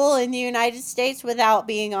high school in the United States without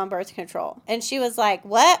being on birth control. And she was like,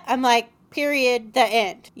 what? I'm like, period, the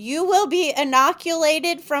end. You will be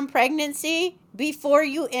inoculated from pregnancy before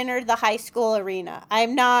you enter the high school arena.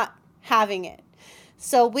 I'm not having it.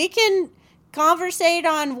 So we can conversate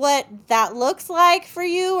on what that looks like for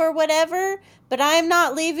you or whatever, but I'm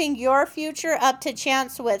not leaving your future up to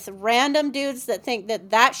chance with random dudes that think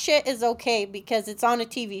that shit is okay because it's on a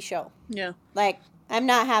TV show. Yeah. Like, I'm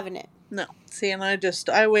not having it. No. See, and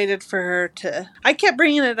I waited for her to, I kept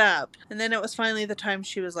bringing it up, and then it was finally the time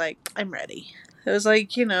she was like, I'm ready. It was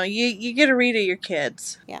like, you get to read to your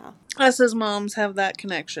kids. Yeah. Us as moms have that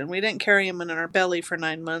connection. We didn't carry them in our belly for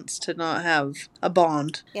 9 months to not have a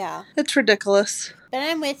bond. Yeah. It's ridiculous. But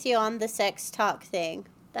I'm with you on the sex talk thing.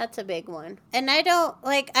 That's a big one. And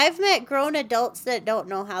I've met grown adults that don't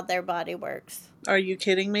know how their body works. Are you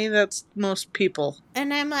kidding me? That's most people.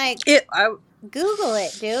 And I'm like, Google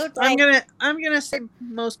it, dude. I'm gonna say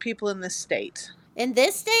most people in this state. In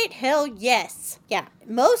this state, hell yes. Yeah,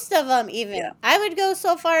 most of them even. Yeah. I would go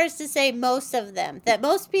so far as to say most of them. That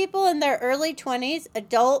most people in their early 20s,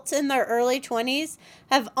 adults in their early 20s,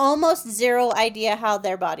 have almost zero idea how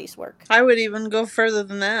their bodies work. I would even go further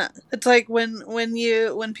than that. It's like when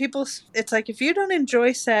people, it's like if you don't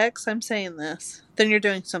enjoy sex, I'm saying this, then you're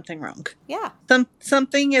doing something wrong. Yeah.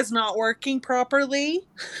 Something is not working properly.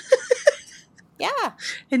 Yeah.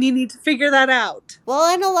 And you need to figure that out.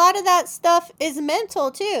 Well, and a lot of that stuff is mental,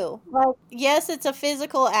 too. Like, yes, it's a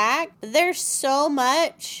physical act. There's so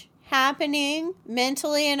much happening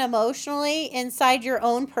mentally and emotionally inside your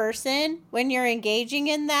own person when you're engaging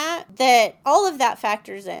in that all of that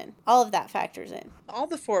factors in. All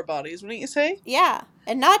the four bodies, wouldn't you say? Yeah.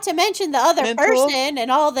 And not to mention the other person and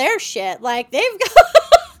all their shit. Like, they've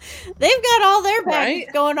got all their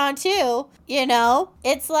baggage going on, too.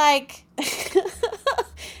 It's like...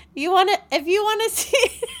 if you want to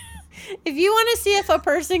see if a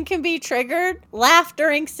person can be triggered, laugh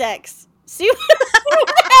during sex. See what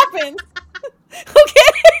happens.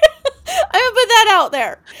 Okay? I'm gonna put that out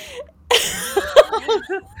there.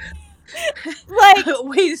 Like,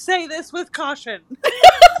 we say this with caution.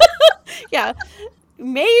 Yeah.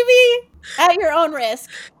 Maybe at your own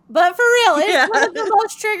risk. But for real, it's Yeah. one of the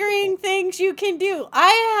most triggering things you can do.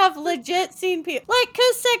 I have legit seen people, like,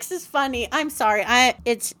 because sex is funny. I'm sorry.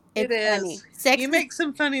 It's funny. Sex You make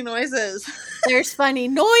some funny noises. There's funny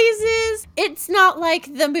noises. It's not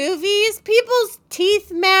like the movies. People's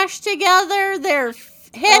teeth mash together. Their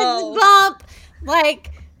heads bump.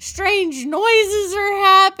 Like, strange noises are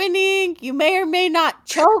happening. You may or may not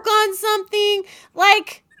choke on something.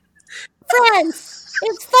 Like, friends,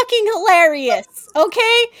 it's fucking hilarious,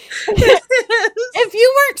 okay? If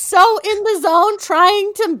you weren't so in the zone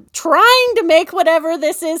trying to make whatever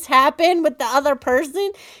this is happen with the other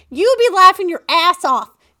person, you'd be laughing your ass off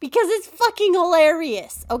because it's fucking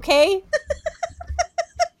hilarious, okay?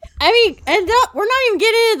 I mean, and we're not even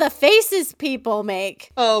getting into the faces people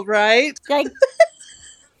make. Oh, right. Like,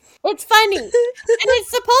 it's funny. And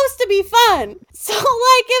it's supposed to be fun. So,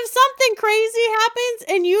 like, if something crazy happens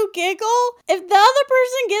and you giggle, if the other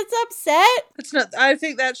person gets upset... It's not. I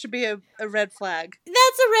think that should be a red flag. That's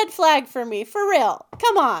a red flag for me, for real.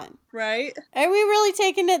 Come on. Right? Are we really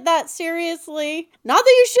taking it that seriously? Not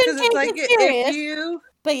that you shouldn't take it serious.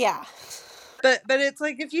 But yeah. But it's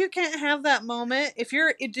like, if you can't have that moment, if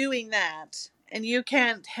you're doing that... and you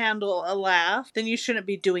can't handle a laugh, then you shouldn't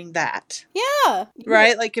be doing that. Yeah.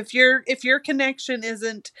 Right? Like, if your connection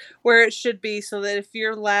isn't where it should be, so that if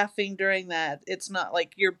you're laughing during that, it's not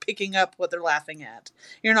like you're picking up what they're laughing at.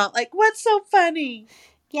 You're not like, what's so funny?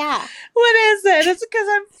 Yeah. What is it? Is it because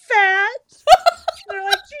I'm fat? They're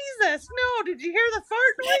like, Jesus, no, did you hear the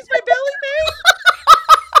fart noise my belly made?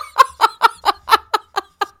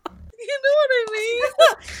 You know what I mean?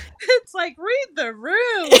 It's like, read the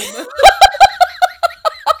room.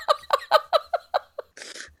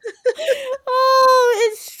 Oh,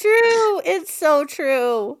 it's true. It's so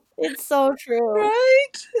true. It's so true.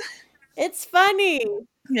 Right? It's funny.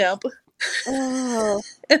 Yep. Oh.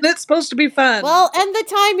 And it's supposed to be fun. Well, and the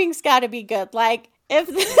timing's got to be good. Like, if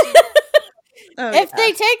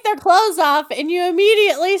they take their clothes off and you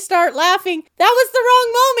immediately start laughing, that was the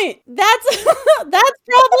wrong moment. That's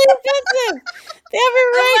probably offensive. They have a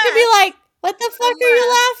right to be like, what the fuck are you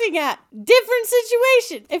laughing at? Different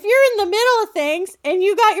situation. If you're in the middle of things and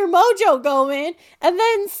you got your mojo going and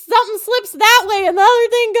then something slips that way and the other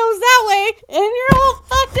thing goes that way and you're all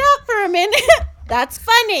fucked up for a minute, that's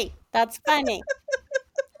funny. That's funny.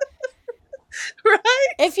 Right?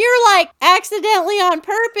 If you're like accidentally on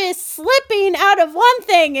purpose slipping out of one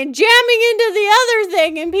thing and jamming into the other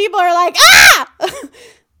thing and people are like, ah!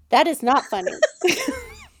 That is not funny.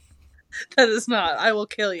 That is not. I will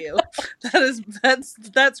kill you. That's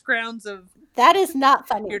grounds of... That is not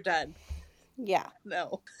funny. You're done. Yeah.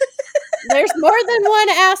 No. There's more than one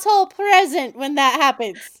asshole present when that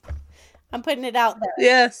happens. I'm putting it out there.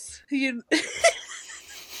 Yes.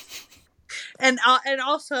 And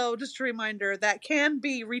also, just a reminder, that can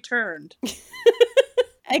be returned.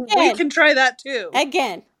 Again. We can try that too.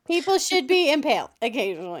 Again, people should be impaled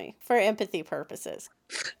occasionally for empathy purposes.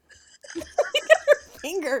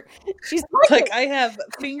 Finger. She's like, I have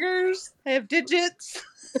fingers. I have digits.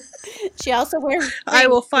 She also wears... I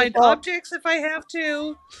will find objects if I have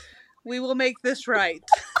to. We will make this right.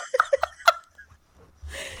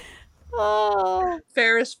 Oh.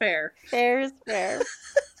 Fair is fair. Fair is fair.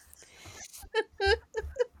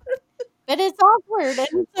 But it's awkward and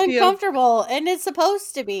it's uncomfortable and it's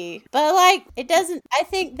supposed to be. But like, it doesn't... I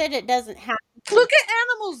think that it doesn't happen. Look at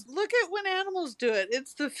animals. Look at when animals do it.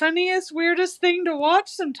 It's the funniest, weirdest thing to watch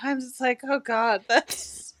sometimes. It's like, oh God,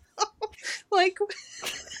 that's so, like when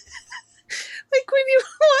you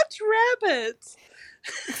watch rabbits.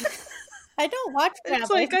 I don't watch rabbits.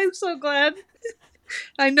 It's like, I'm so glad.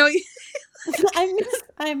 I know you.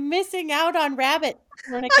 I'm missing out on rabbit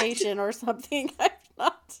fornication or something. I'm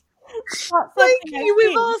not. Like,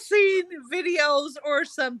 we've all seen videos or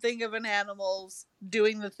something of an animals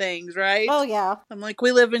doing the things, right? Oh, yeah. I'm like,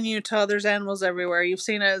 we live in Utah. There's animals everywhere. You've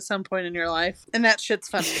seen it at some point in your life. And that shit's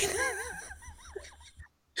funny.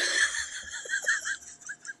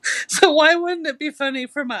 So why wouldn't it be funny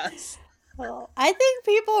from us? Well, I think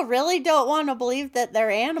people really don't want to believe that they're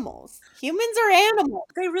animals. Humans are animals.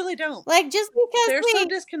 They really don't. Like, just because they're so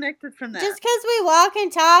disconnected from that. Just because we walk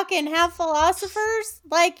and talk and have philosophers,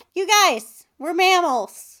 like, you guys, we're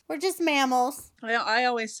mammals. We're just mammals. I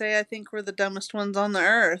always say I think we're the dumbest ones on the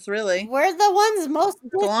earth, really. We're the ones most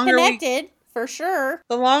disconnected, for sure.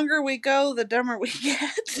 The longer we go, the dumber we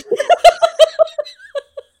get.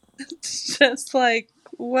 It's just like,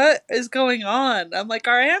 what is going on? I'm like,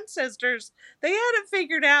 our ancestors, they had it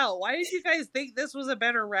figured out. Why did you guys think this was a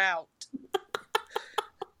better route?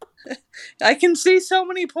 I can see so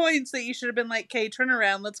many points that you should have been like, okay, turn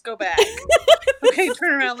around, let's go back. Okay,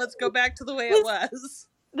 turn around, let's go back to the way it was.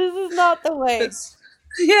 This is not the way.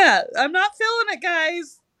 Yeah, I'm not feeling it,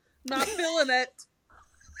 guys. Not feeling it.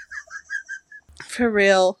 For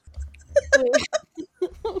real.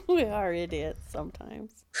 We are idiots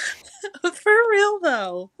sometimes. For real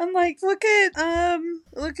though. I'm like, look at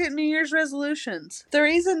New Year's resolutions. The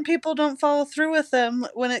reason people don't follow through with them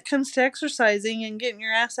when it comes to exercising and getting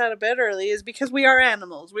your ass out of bed early is because we are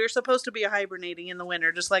animals. We're supposed to be hibernating in the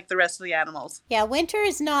winter just like the rest of the animals. Yeah, winter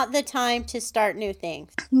is not the time to start new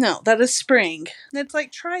things. No, that is spring. It's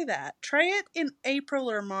like, try that. Try it in April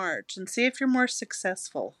or March and see if you're more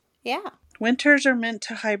successful. Yeah. Winters are meant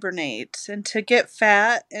to hibernate and to get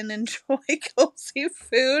fat and enjoy cozy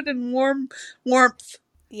food and warmth.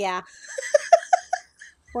 Yeah.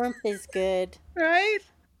 Warmth is good. Right?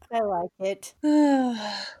 I like it.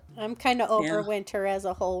 I'm kind of over winter as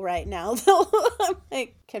a whole right now, though. I'm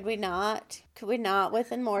like, could we not? Could we not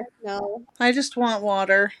with more snow? I just want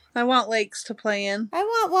water. I want lakes to play in. I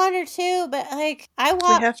want water too, but like, We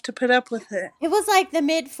have to put up with it. It was like the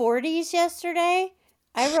mid-40s yesterday.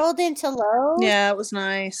 I rolled into Lowe's. Yeah, it was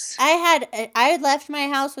nice. I had left my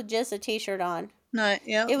house with just a t-shirt on.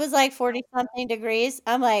 Yeah. It was like 40-something degrees.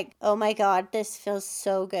 I'm like, oh my God, this feels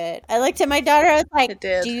so good. I looked at my daughter. I was like,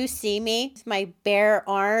 do you see me? My bare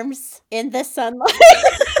arms in the sunlight.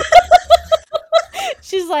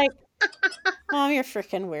 She's like, Mom, you're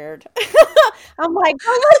freaking weird. I'm like,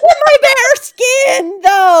 oh, look at my bare skin,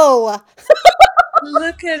 though.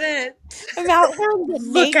 Look at it. I'm out there in the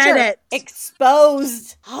Look nature, at it.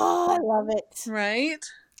 Exposed. Oh, I love it. Right?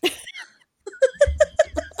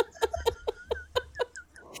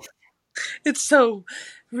 It's so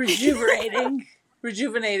rejuvenating.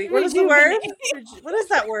 Rejuvenating. What is the word? What is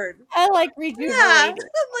that word? I like rejuvenating. Yeah.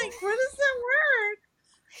 I'm like, what is that word?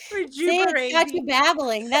 Rejuvenating. See, it's got you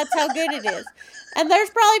babbling. That's how good it is. And there's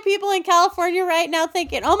probably people in California right now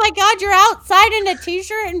thinking, oh my God, you're outside in a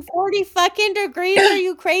t-shirt and 40 fucking degrees. Are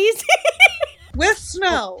you crazy? With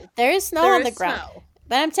snow. There is snow on the ground.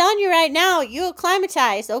 But I'm telling you right now, you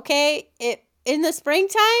acclimatize, okay? In the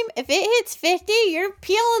springtime, if it hits 50, you're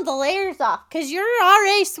peeling the layers off because you're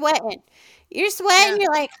already sweating. You're sweating,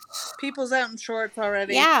 you're like... People's out in shorts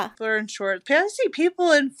already. Yeah. People are in shorts. I see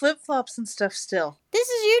people in flip-flops and stuff still. This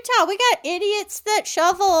is Utah. We got idiots that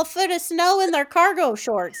shovel a foot of snow in their cargo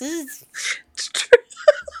shorts. This is... It's true.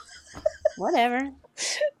 Whatever. And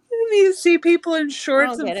you see people in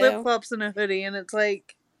shorts and flip-flops and a hoodie, and it's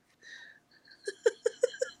like...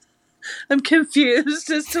 I'm confused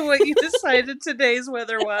as to what you decided today's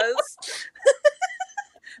weather was.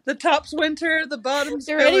 The top's winter, the bottom's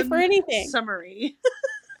They're ready for anything. Summery.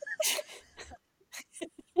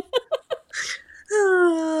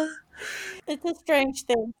 It's a strange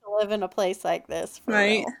thing to live in a place like this.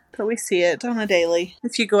 Right. But we see it on a daily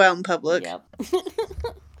if you go out in public. Yep.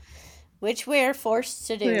 Which we're forced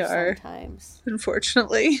to do sometimes.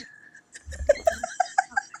 Unfortunately.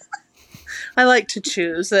 I like to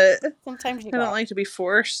choose it. Sometimes you don't like to be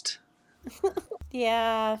forced.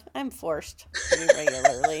 Yeah, I'm forced pretty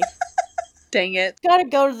regularly. Dang it. Gotta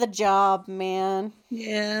go to the job, man.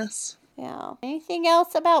 Yes. Yeah. Anything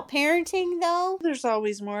else about parenting, though? There's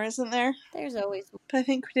always more, isn't there? There's always more. But I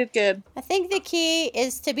think we did good. I think the key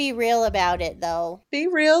is to be real about it, though. Be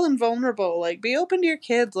real and vulnerable. Like, be open to your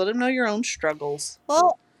kids. Let them know your own struggles.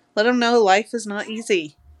 Well, let them know life is not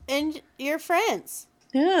easy. And your friends.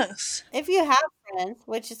 Yes. If you have friends,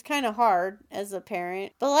 which is kind of hard as a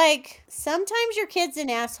parent. But, like, sometimes your kid's an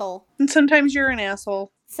asshole. And sometimes you're an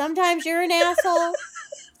asshole. Sometimes you're an asshole.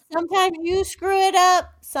 Sometimes you screw it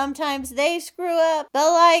up. Sometimes they screw up.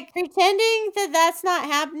 But, like, pretending that that's not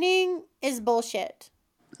happening is bullshit.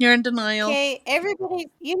 You're in denial. Okay, everybody,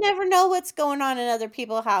 you never know what's going on in other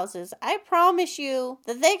people's houses. I promise you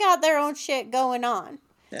that they got their own shit going on.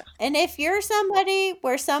 Yeah. And if you're somebody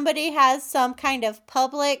where somebody has some kind of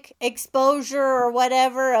public exposure or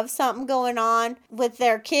whatever of something going on with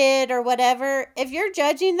their kid or whatever, if you're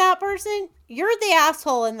judging that person, you're the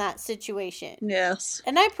asshole in that situation. Yes.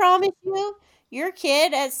 And I promise you, your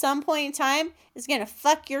kid at some point in time is going to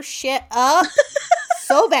fuck your shit up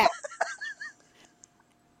so bad.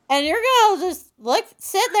 And you're going to just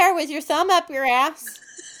sit there with your thumb up your ass.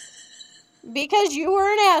 Because you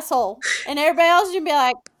were an asshole. And everybody else would be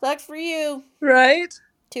like, sucks for you. Right?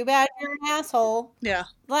 Too bad you're an asshole. Yeah.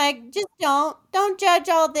 Like, just don't judge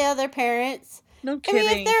all the other parents. No kidding. I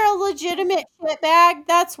mean, if they're a legitimate shitbag,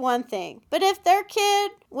 that's one thing. But if their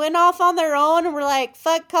kid went off on their own and were like,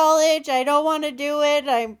 fuck college, I don't want to do it,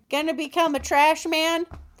 I'm going to become a trash man,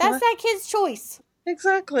 that's that kid's choice.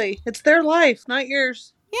 Exactly. It's their life, not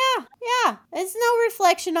yours. Yeah. It's no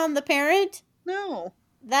reflection on the parent. No.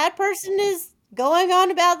 That person is going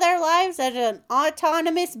on about their lives as an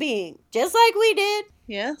autonomous being. Just like we did.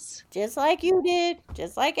 Yes. Just like you did.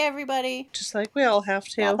 Just like everybody. Just like we all have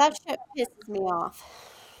to. God, that shit pisses me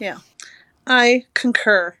off. Yeah. I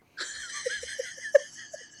concur.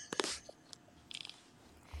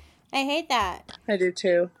 I hate that. I do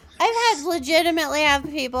too. I've had legitimately have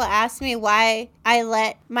people ask me why I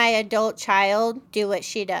let my adult child do what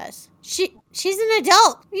she does. She's an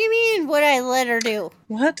adult. What do you mean what I let her do?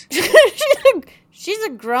 What? She's a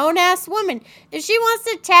grown-ass woman. If she wants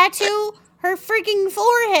to tattoo her freaking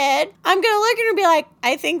forehead, I'm going to look at her and be like,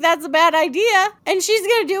 I think that's a bad idea. And she's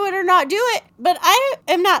going to do it or not do it. But I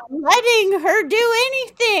am not letting her do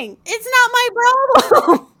anything. It's not my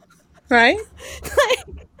problem. Right?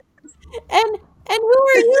 And who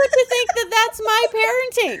are you to think that that's my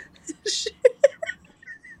parenting?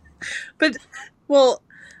 But, well,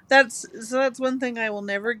 that's one thing I will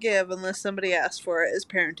never give unless somebody asks for it is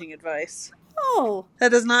parenting advice. Oh.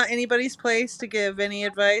 That is not anybody's place to give any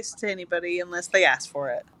advice to anybody unless they ask for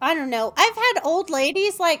it. I don't know. I've had old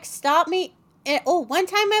ladies stop me. One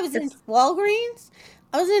time I was in Walgreens.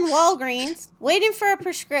 Waiting for a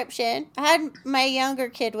prescription. I had my younger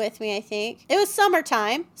kid with me, I think. It was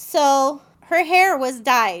summertime. So her hair was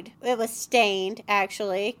dyed. It was stained,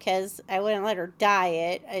 actually, because I wouldn't let her dye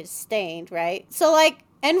it. It's stained, right? So,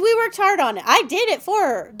 and we worked hard on it. I did it for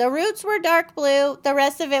her. The roots were dark blue. The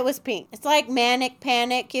rest of it was pink. It's like manic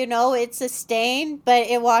panic, it's a stain, but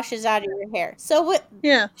it washes out of your hair. So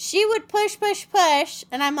she would push,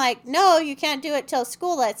 and I'm like, no, you can't do it till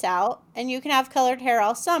school lets out, and you can have colored hair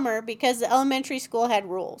all summer because the elementary school had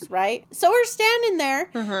rules, right? So we're standing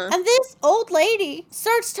there, and this old lady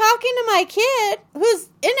starts talking to my kid, who's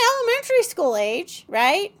in elementary school age,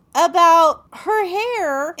 right? About her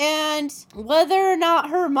hair and whether or not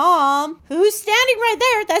her mom, who's standing right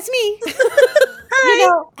there, that's me,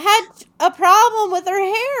 had a problem with her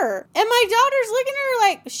hair. And my daughter's looking at her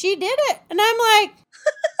like, she did it. And I'm like,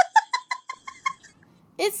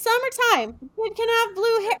 it's summertime. Kid can have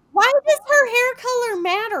blue hair. Why does her hair color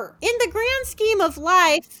matter? In the grand scheme of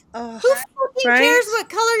life, who fucking cares what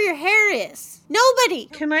color your hair is? Nobody.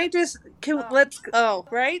 Let's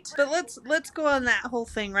go on that whole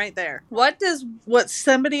thing right there. What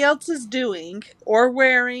somebody else is doing or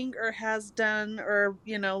wearing or has done or,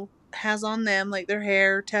 has on them, like their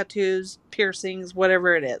hair, tattoos, piercings,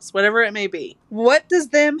 whatever it is, whatever it may be. What does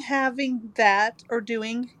them having that or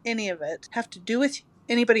doing any of it have to do with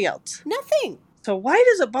anybody else? Nothing. So why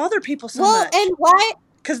does it bother people so much? Well, and why?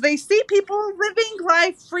 Because they see people living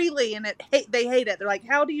life freely and they hate it. They're like,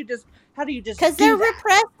 how do you just because they're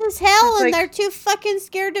repressed as hell and they're too fucking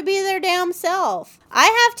scared to be their damn self.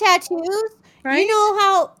 I have tattoos. Right? You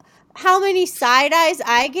know how many side eyes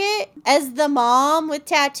I get as the mom with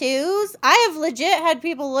tattoos? I have legit had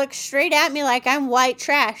people look straight at me like I'm white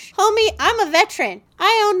trash. Homie, I'm a veteran.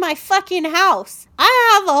 I own my fucking house.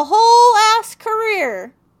 I have a whole ass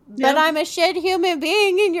career. But I'm a shit human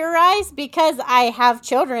being in your eyes because I have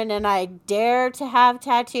children and I dare to have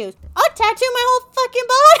tattoos. I'll tattoo my whole fucking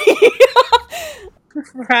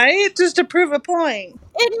body. Right? Just to prove a point.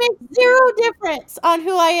 It makes zero difference on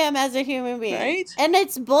who I am as a human being. Right? And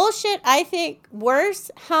it's bullshit, I think,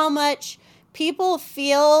 worse how much people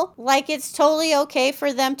feel like it's totally okay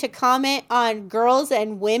for them to comment on girls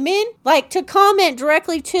and women. Like, to comment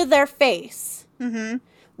directly to their face. Mm-hmm.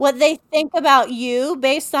 What they think about you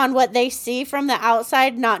based on what they see from the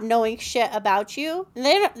outside, not knowing shit about you.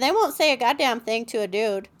 They won't say a goddamn thing to a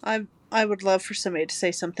dude. I would love for somebody to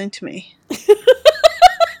say something to me.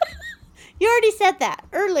 You already said that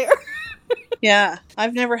earlier. Yeah,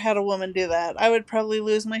 I've never had a woman do that. I would probably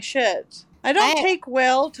lose my shit. I don't take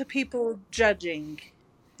well to people judging.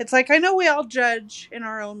 It's like, I know we all judge in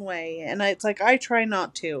our own way, and it's like, I try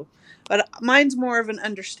not to. But mine's more of an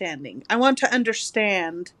understanding. I want to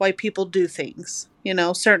understand why people do things,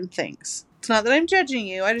 certain things. It's not that I'm judging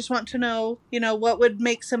you. I just want to know, what would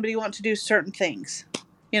make somebody want to do certain things.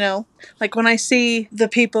 Like when I see the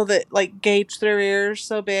people that gauge their ears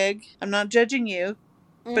so big, I'm not judging you.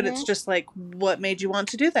 But it's just like, what made you want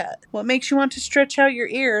to do that? What makes you want to stretch out your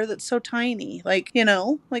ear that's so tiny? What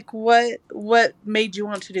made you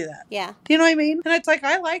want to do that? Yeah. You know what I mean? And it's like,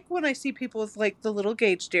 I like when I see people with the little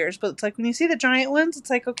gauged ears, but it's like when you see the giant ones,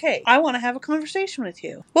 it's like, okay, I want to have a conversation with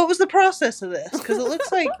you. What was the process of this? Because it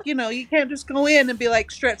looks like, you can't just go in and be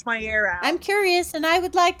like, stretch my ear out. I'm curious and I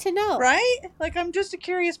would like to know. Right? Like, I'm just a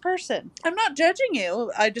curious person. I'm not judging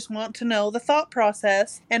you. I just want to know the thought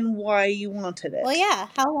process and why you wanted it. Well, yeah.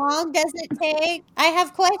 How long does it take? I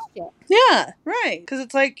have questions. Yeah, right. Because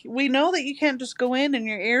it's like, we know that you can't just go in and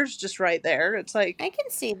your ear's just right there. It's like, I can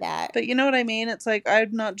see that. but you know what I mean? It's like,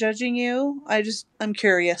 I'm not judging you. I'm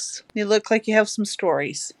curious. You look like you have some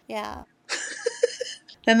stories. Yeah.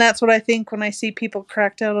 And that's what I think when I see people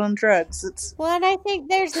cracked out on drugs. It's, Well, and I think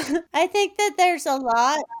that there's a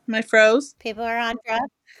lot. am I froze? People are on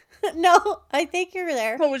drugs. No, I think you're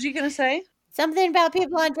there. What was you going to say? Something about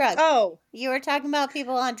people on drugs. Oh. You were talking about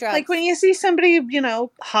people on drugs. Like when you see somebody,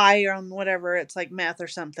 high on whatever, it's like meth or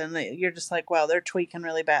something, that you're just like, wow, they're tweaking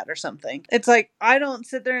really bad or something. It's like, I don't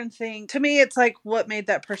sit there and think, to me, it's like, what made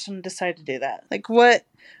that person decide to do that? Like, what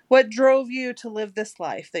drove you to live this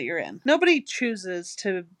life that you're in? Nobody chooses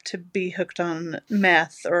to be hooked on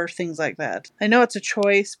meth or things like that. I know it's a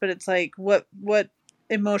choice, but it's like, what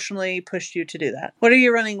emotionally pushed you to do that? What are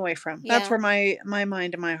you running away from? Yeah. That's where my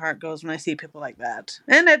mind and my heart goes when I see people like that.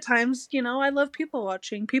 And at times, I love people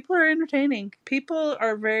watching. People are entertaining. People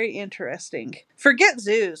are very interesting. Forget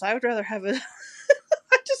zoos. I would rather have a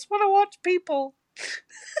I just want to watch people.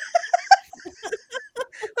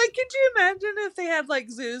 Like, could you imagine if they had like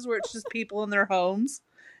zoos where it's just people in their homes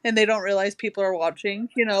and they don't realize people are watching,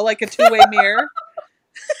 like a two-way mirror?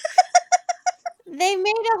 They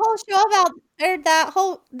made a whole show about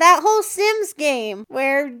that whole Sims game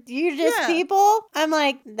where you just people. I'm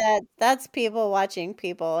like, that's people watching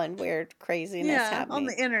people and weird craziness happening on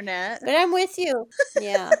the internet. But I'm with you.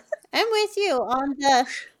 Yeah, I'm with you on the.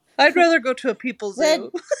 I'd rather go to a people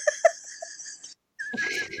zoo.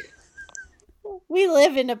 We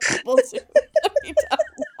live in a people zoo.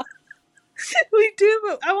 We do,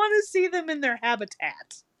 but I want to see them in their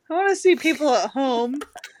habitat. I want to see people at home.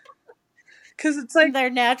 Because it's like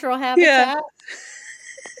their natural habitat. Yeah.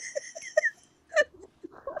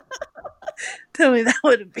 Tell me that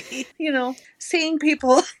would be, seeing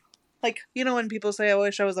people, like, when people say, I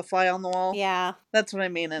wish I was a fly on the wall. Yeah. That's what I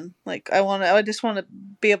mean. And like, I just want to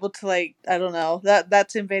be able to, like, I don't know,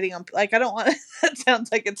 that's invading on, like, I don't want, that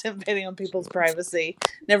sounds like it's invading on people's privacy.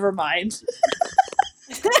 Never mind.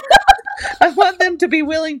 I want them to be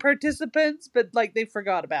willing participants, but like they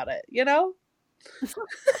forgot about it, Yeah.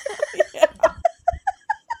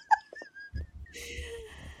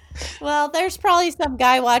 Well, there's probably some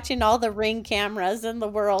guy watching all the Ring cameras in the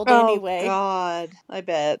world anyway. Oh, God. I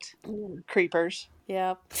bet. Creepers.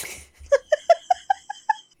 Yep.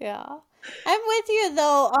 Yeah. I'm with you,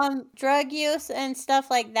 though, on drug use and stuff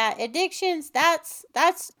like that. Addictions, that's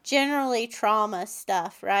generally trauma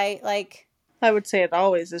stuff, right? Like, I would say it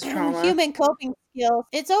always is trauma. Human coping skills.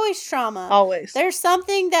 It's always trauma. Always. There's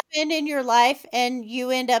something that happened in your life and you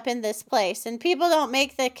end up in this place. And people don't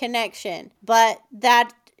make the connection. But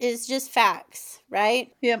that is just facts,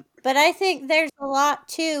 right? Yep. But I think there's a lot,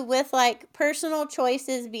 too, with, like, personal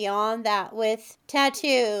choices beyond that, with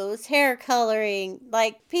tattoos, hair coloring,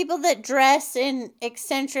 like, people that dress in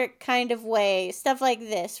eccentric kind of ways, stuff like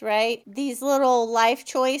this, right? These little life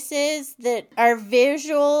choices that are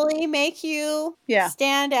visually make you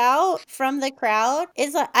stand out from the crowd.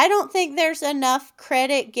 Is like, I don't think there's enough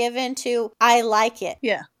credit given to, I like it.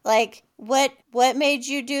 Yeah. Like, what made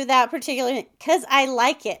you do that particular? Because I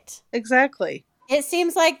like it. Exactly. It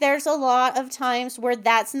seems like there's a lot of times where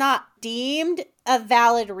that's not deemed a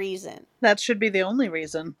valid reason. That should be the only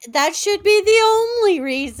reason. That should be the only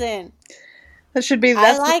reason. That should be.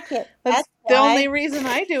 I like it. That's the only reason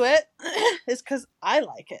I do it is because I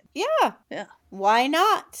like it. Yeah. Yeah. Why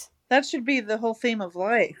not? That should be the whole theme of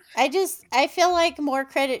life. I feel like more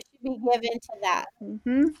credit should be given to that.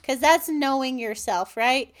 Because that's knowing yourself,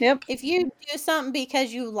 right? Yep. If you do something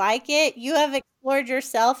because you like it, you have explored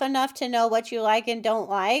yourself enough to know what you like and don't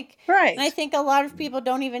like. Right. And I think a lot of people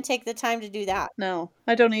don't even take the time to do that. No,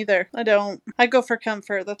 I don't either. I don't. I go for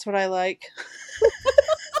comfort. That's what I like.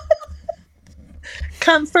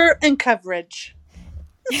 Comfort and coverage.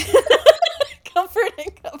 Comfort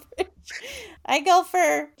and coverage. I go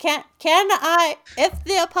for, can I, if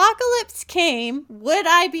the apocalypse came, would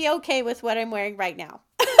I be okay with what I'm wearing right now?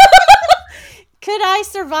 Could I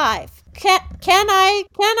survive? Can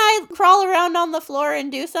I crawl around on the floor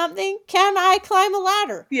and do something? Can I climb a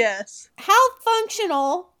ladder? Yes. How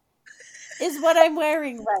functional is what I'm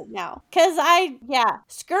wearing right now? Because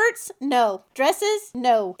skirts, no. Dresses,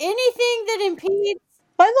 no. Anything that impedes.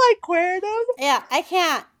 I like wearing them. Yeah, I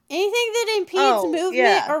can't. Anything that impedes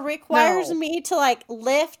movement or requires me to, like,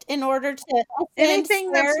 lift in order to ascend anything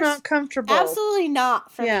stairs, that's not comfortable. absolutely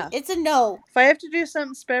not for me. It's a no. If I have to do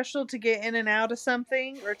something special to get in and out of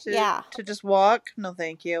something or to just walk, no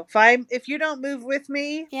thank you. If you don't move with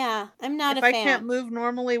me, I'm not a fan. If I can't move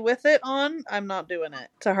normally with it on, I'm not doing it.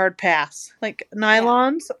 It's a hard pass. Like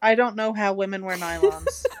nylons, I don't know how women wear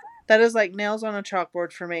nylons. That is like nails on a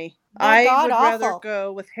chalkboard for me. I would rather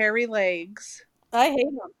go with hairy legs. I hate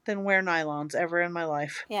them. Than wear nylons ever in my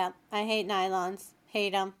life. Yeah, I hate nylons.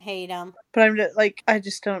 Hate them. But I'm just, like, I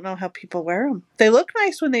just don't know how people wear them. They look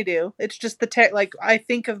nice when they do. It's just like, I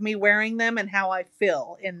think of me wearing them and how I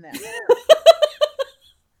feel in them.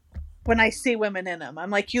 When I see women in them, I'm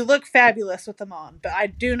like, you look fabulous with them on, but I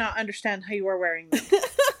do not understand how you are wearing them.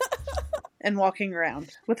 And walking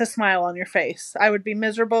around with a smile on your face. I would be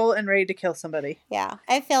miserable and ready to kill somebody. Yeah,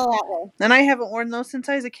 I feel that way. And I haven't worn those since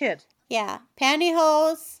I was a kid. Yeah,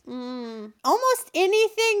 pantyhose, almost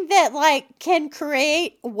anything that, like, can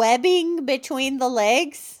create webbing between the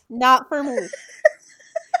legs, not for me.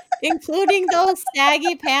 Including those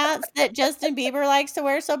saggy pants that Justin Bieber likes to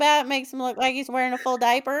wear so bad it makes him look like he's wearing a full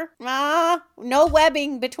diaper. No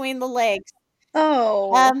webbing between the legs.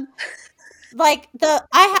 Oh. Like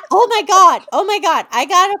oh my god, I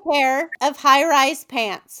got a pair of high-rise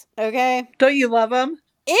pants, okay? Don't you love them?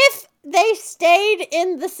 If they stayed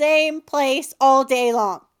in the same place all day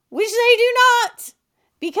long, which they do not,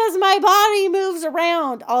 because my body moves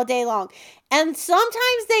around all day long. And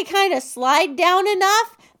sometimes they kind of slide down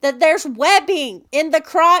enough that there's webbing in the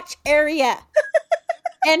crotch area.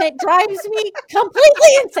 And it drives me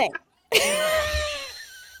completely insane.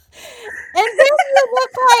 And then you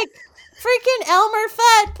look like freaking Elmer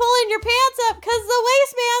Fudd pulling your pants up because the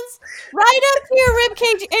waistband's right up to your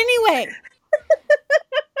ribcage anyway.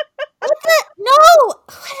 No!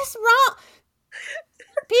 What is wrong?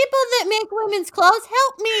 People that make women's clothes,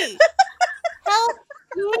 help me. Help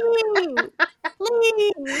me.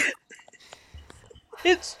 Please.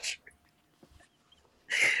 It's true.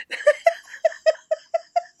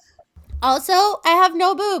 Also, I have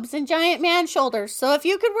no boobs and giant man shoulders, so if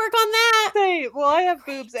you could work on that. Well, I have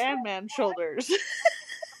boobs and man shoulders.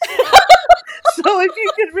 So if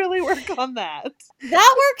you could really work on that.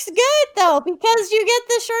 That works good, though, because you get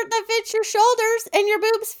the shirt that fits your shoulders and your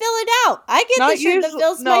boobs fill it out. I get the shirt that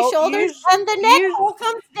fills my shoulders and the neck hole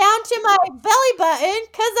comes down to my belly button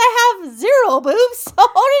because I have 0 boobs, so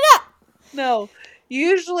hold it up. No,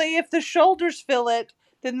 usually if the shoulders fill it,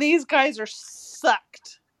 then these guys are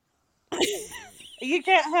sucked. You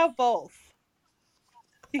can't have both.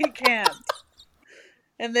 You can't.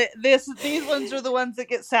 And these ones are the ones that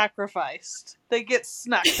get sacrificed. They get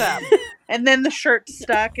snuck up. And then the shirt's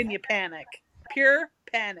stuck and you panic. Pure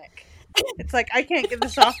panic. It's like, I can't get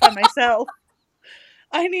this off by myself.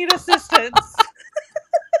 I need assistance.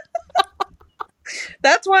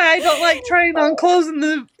 That's why I don't like trying on clothes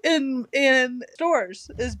in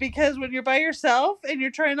stores. Is because when you're by yourself and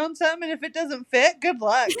you're trying on something and if it doesn't fit, good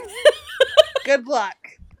luck. Good luck.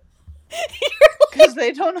 Because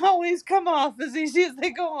they don't always come off as easy as they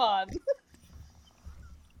go on.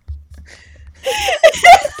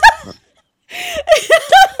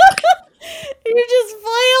 You're just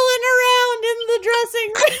flailing around in the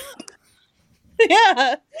dressing room.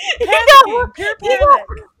 Yeah. Panicking. Pure panic.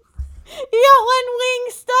 You got one wing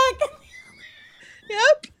stuck.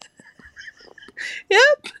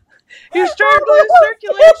 Yep. You're starting to lose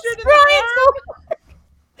circulation in the arm.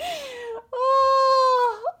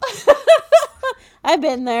 Oh. I've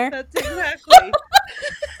been there. That's exactly.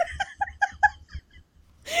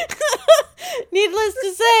 Needless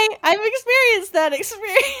to say, I've experienced that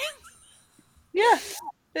experience. Yeah.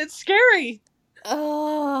 It's scary.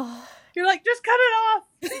 Oh. You're like, just cut it off.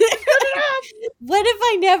 Just cut it off. What if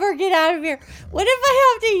I never get out of here? What if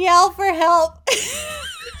I have to yell for help?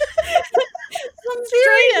 Some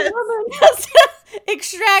strange woman has to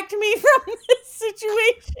extract me from this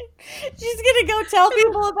situation. She's gonna go tell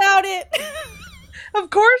people about it. Of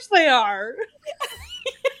course they are.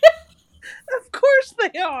 Of course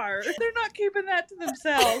they are. They're not keeping that to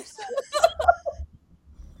themselves.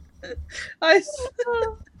 I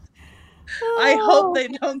hope they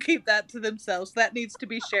don't keep that to themselves. That needs to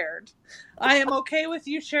be shared. I am okay with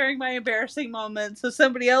you sharing my embarrassing moments so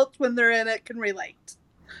somebody else, when they're in it, can relate.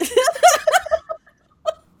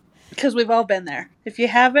 Because we've all been there. If you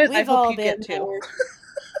haven't, I hope you get to.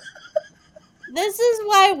 This is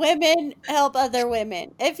why women help other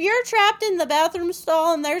women. If you're trapped in the bathroom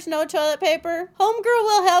stall and there's no toilet paper, homegirl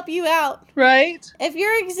will help you out. Right? If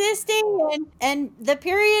you're existing and the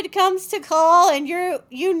period comes to call and you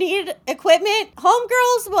need equipment,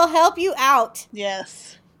 homegirls will help you out.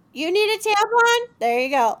 Yes. You need a tampon? There you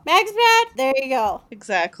go. Max pad? There you go.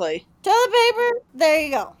 Exactly. Toilet paper? There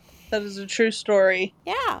you go. That is a true story.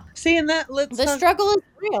 Yeah. See, and that The struggle is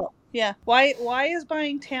real. Yeah. Why is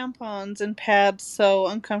buying tampons and pads so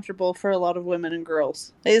uncomfortable for a lot of women and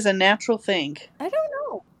girls? It is a natural thing. I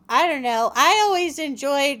don't know. I always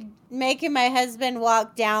enjoyed making my husband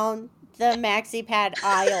walk down the maxi pad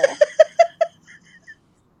aisle.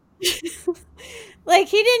 Like,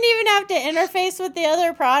 he didn't even have to interface with the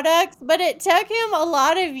other products, but it took him a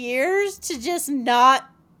lot of years to just not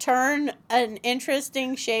turn an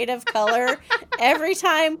interesting shade of color every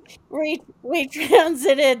time we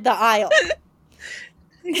transited the aisle.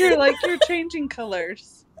 You're changing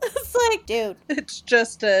colors. It's like, dude. It's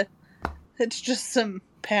just some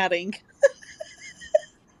padding.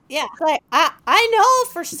 Yeah, like, I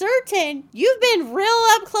know for certain you've been real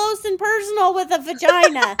up close and personal with a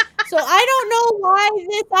vagina. So I don't know why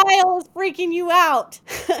this aisle is freaking you out.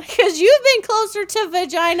 Because you've been closer to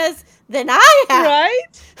vaginas than I have. Right?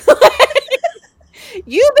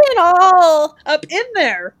 You've been all up in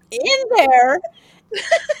there.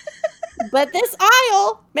 But this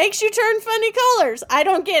aisle makes you turn funny colors. I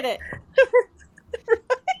don't get it.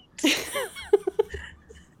 Right.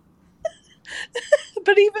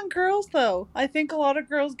 But even girls, though, I think a lot of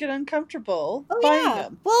girls get uncomfortable buying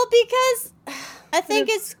them. Well, because I think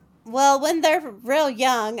when they're real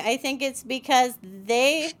young, I think it's because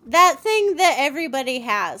that thing that everybody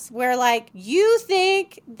has, where, like, you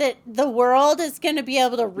think that the world is going to be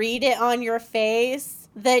able to read it on your face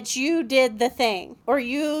that you did the thing, or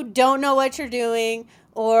you don't know what you're doing,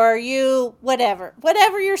 or you,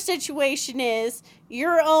 whatever your situation is,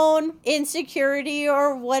 your own insecurity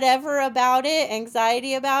or whatever about it,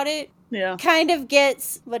 anxiety about it, kind of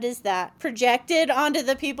gets, projected onto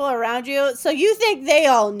the people around you. So you think they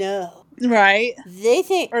all know. Right. They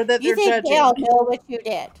think, or that they're judging. They all know what you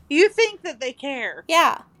did. You think that they care.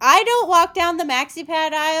 Yeah. I don't walk down the maxi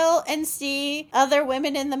pad aisle and see other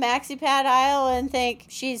women in the maxi pad aisle and think,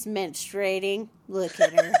 she's menstruating. Look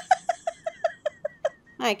at her.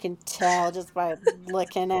 I can tell just by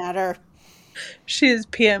looking at her. She is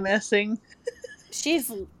PMSing.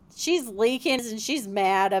 She's leaking and she's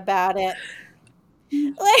mad about it.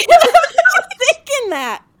 Like, I'm thinking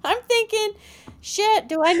that. I'm thinking, shit,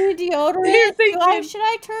 do I need deodorant? Should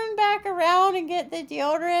I turn back around and get the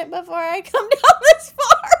deodorant before I come down this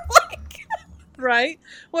far? Like, right?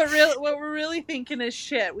 What we're really thinking is,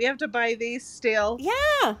 shit, we have to buy these still.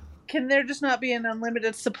 Yeah. Can there just not be an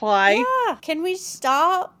unlimited supply? Yeah. Can we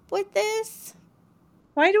stop with this?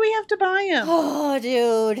 Why do we have to buy them? Oh,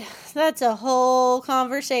 dude. That's a whole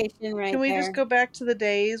conversation right there. Can we just go back to the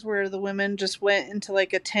days where the women just went into,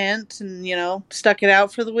 like, a tent and, stuck it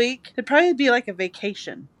out for the week? It'd probably be like a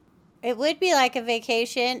vacation. It would be like a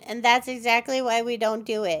vacation, and that's exactly why we don't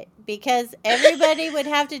do it. Because everybody would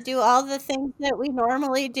have to do all the things that we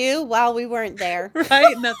normally do while we weren't there.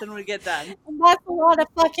 Right? Nothing would get done. And that's a lot of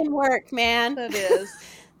fucking work, man. That is.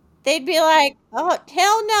 They'd be like, oh,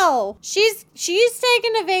 hell no. She's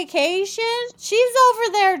taking a vacation. She's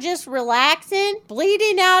over there just relaxing,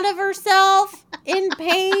 bleeding out of herself, in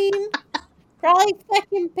pain, probably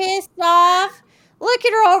fucking pissed off. Look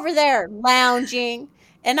at her over there, lounging.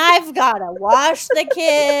 And I've got to wash the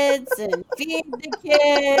kids and feed the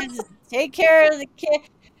kids, and take care of the kids.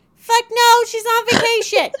 Fuck no, she's on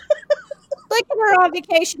vacation. Look at her on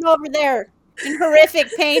vacation over there in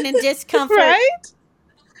horrific pain and discomfort. Right?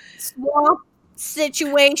 Swamp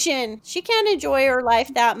situation. She can't enjoy her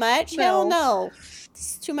life that much. No. Hell no.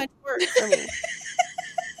 It's too much work for me.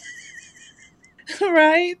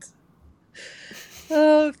 Right?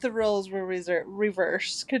 Oh, if the roles were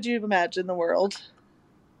reversed, could you imagine the world?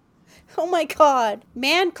 Oh my God.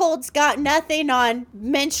 Man cold's got nothing on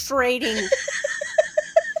menstruating.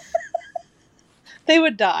 They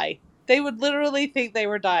would die. They would literally think they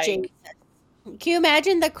were dying. Jesus. Can you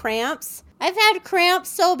imagine the cramps? I've had cramps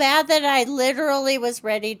so bad that I literally was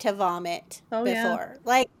ready to vomit before. Yeah.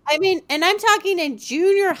 Like, I mean, and I'm talking in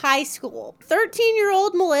junior high school.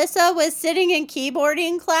 13-year-old Melissa was sitting in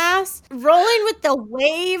keyboarding class, rolling with the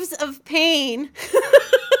waves of pain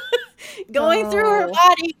going through her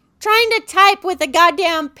body, trying to type with a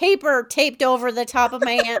goddamn paper taped over the top of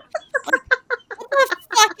my hand. Like, what the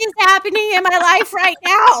fuck is happening in my life right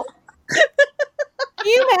now? Can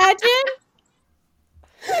you imagine?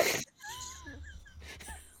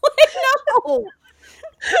 Like, no.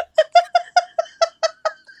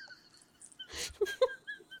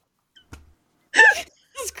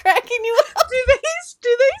 It's cracking you up.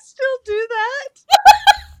 Do they still do that?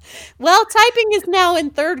 Well, typing is now in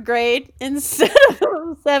 3rd grade instead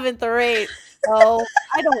of 7th or 8th. So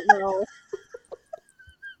I don't know.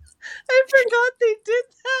 I forgot they did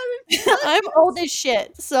that. I'm old as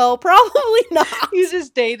shit, so probably not. You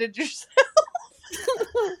just dated yourself.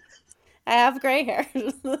 I have gray hair.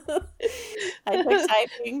 I took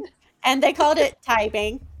typing, and they called it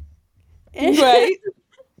typing. Right?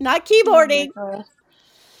 Not keyboarding.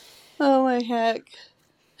 Oh my heck.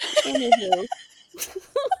 Anywho.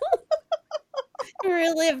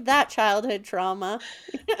 Relive that childhood trauma.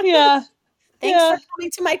 Yeah. Thanks for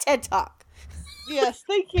coming to my TED Talk. Yes,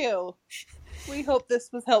 thank you. We hope this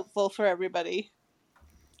was helpful for everybody.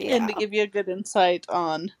 Yeah. And to give you a good insight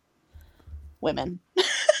on women.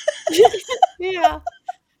 Yeah.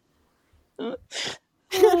 Oh,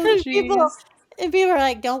 people are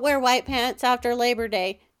like, don't wear white pants after Labor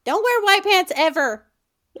Day. Don't wear white pants ever.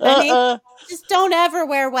 Honey. Just don't ever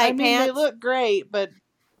wear white pants. They look great, but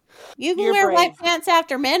you can wear white pants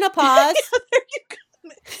after menopause. Yeah, there you go.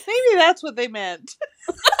 Maybe that's what they meant.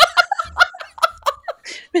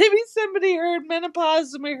 Maybe somebody heard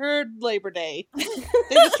menopause and we heard Labor Day. They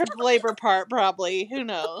just heard the labor part, probably. Who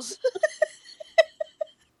knows?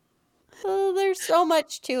 Oh, there's so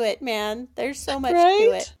much to it, man. There's so much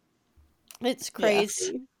to it. It's crazy.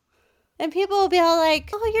 Yes. And people will be all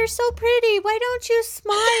like, oh, you're so pretty. Why don't you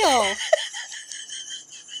smile?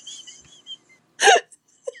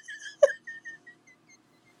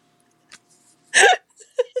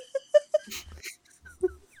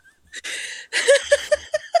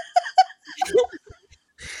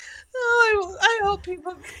 Oh, I hope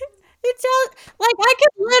people... It's like I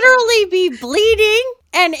could literally be bleeding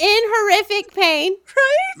and in horrific pain.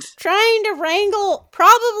 Right? Trying to wrangle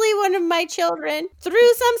probably one of my children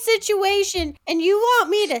through some situation, and you want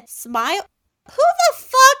me to smile? Who the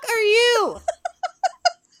fuck are you?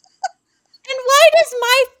 And why does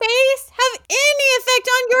my face have any effect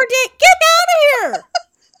on your day? Get out of here!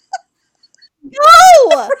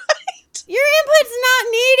 No! Right. Your input's not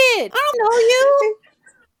needed. I don't know you.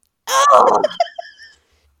 Oh!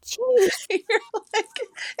 Jeez.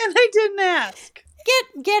 And I didn't ask.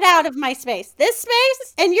 Get out of my space. This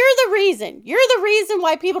space, and you're the reason. You're the reason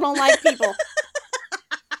why people don't like people.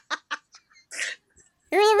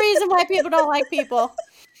 You're the reason why people don't like people.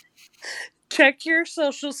 Check your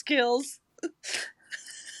social skills. It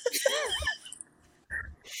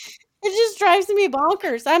just drives me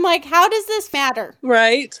bonkers. I'm like, how does this matter?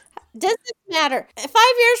 Right. Does this matter? 5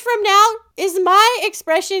 years from now, is my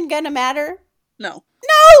expression gonna matter? No.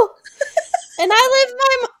 No! And I live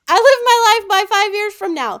my life by 5 years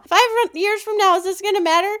from now. 5 years from now, is this gonna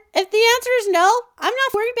matter? If the answer is no, I'm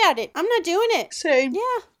not worried about it. I'm not doing it. Same.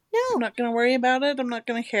 Yeah. No. I'm not gonna worry about it. I'm not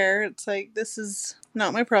gonna care. It's like, this is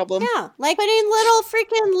not my problem. Yeah. Like putting little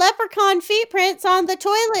freaking leprechaun feet prints on the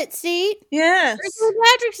toilet seat. Yes. For St.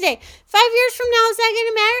 Patrick's Day. 5 years from now, is that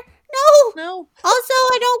gonna matter? No. No. Also,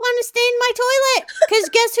 I don't want to stain my toilet. Because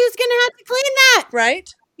guess who's gonna have to clean that?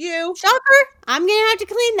 Right? You. Shocker. I'm gonna have to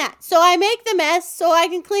clean that. So I make the mess so I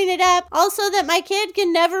can clean it up. Also that my kid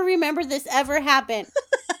can never remember this ever happened.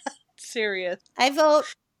 Serious. I vote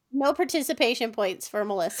no participation points for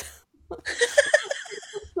Melissa.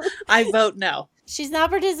 I vote no. She's not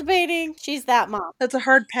participating. She's that mom. That's a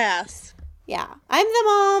hard pass. Yeah. I'm the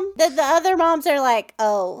mom that the other moms are like,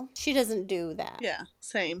 oh, she doesn't do that. Yeah,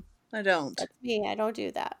 same. I don't. That's me. I don't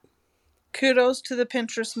do that. Kudos to the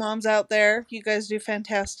Pinterest moms out there. You guys do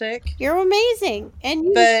fantastic. You're amazing. And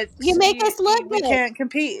you make us look good. We can't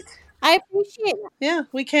compete. I appreciate it. Yeah,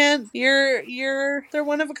 we can. They're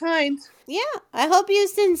one of a kind. Yeah. I hope you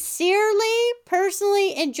sincerely,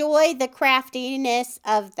 personally enjoy the craftiness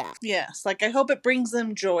of that. Yes. Like, I hope it brings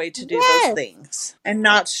them joy to do those things. And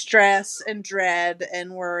not stress and dread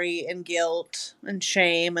and worry and guilt and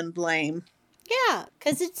shame and blame. Yeah,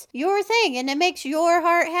 because it's your thing and it makes your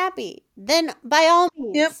heart happy. Then, by all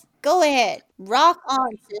means, go ahead. Rock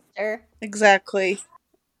on, sister. Exactly.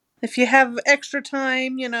 If you have extra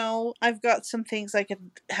time, I've got some things I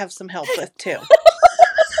could have some help with, too.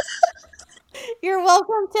 You're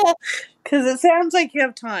welcome to. Because it sounds like you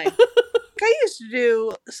have time. I used to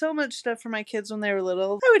do so much stuff for my kids when they were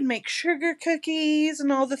little. I would make sugar cookies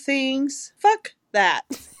and all the things. Fuck that.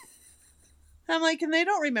 I'm like, and they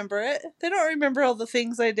don't remember it. They don't remember all the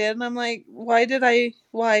things I did. And I'm like, why?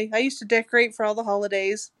 I used to decorate for all the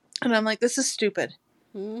holidays. And I'm like, this is stupid.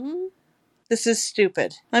 Mm-hmm. This is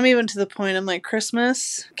stupid. I'm even to the point, I'm like,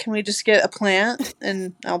 Christmas, can we just get a plant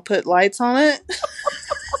and I'll put lights on it?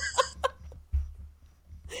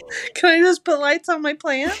 Can I just put lights on my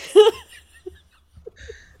plant?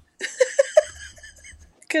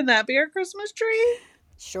 Can that be our Christmas tree?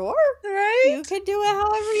 Sure. Right? You could do it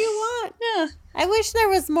however you want. Yeah. I wish there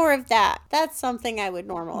was more of that. That's something I would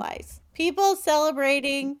normalize. People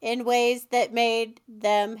celebrating in ways that made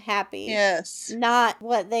them happy. Yes. Not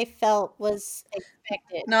what they felt was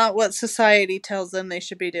expected. Not what society tells them they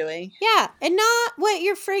should be doing. Yeah, and not what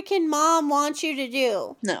your freaking mom wants you to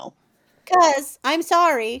do. No. Because, I'm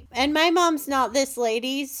sorry, and my mom's not this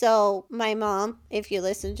lady, so my mom, if you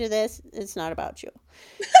listen to this, it's not about you.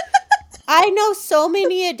 I know so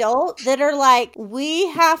many adults that are like, we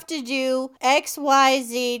have to do X, Y,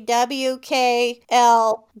 Z, W, K,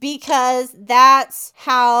 L because that's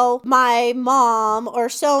how my mom or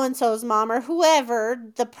so-and-so's mom or whoever,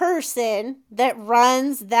 the person that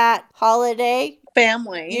runs that holiday,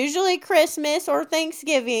 family, usually Christmas or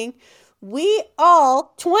Thanksgiving, we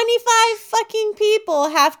all, 25 fucking people,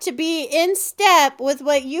 have to be in step with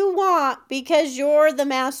what you want because you're the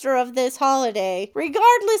master of this holiday,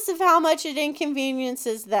 regardless of how much it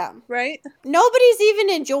inconveniences them. Right? Nobody's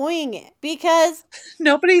even enjoying it because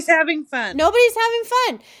nobody's having fun. Nobody's having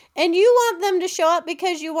fun. And you want them to show up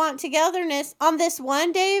because you want togetherness on this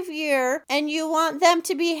one day of year and you want them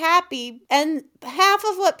to be happy. And half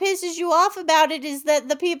of what pisses you off about it is that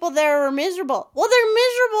the people there are miserable. Well, they're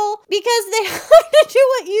miserable because they have to do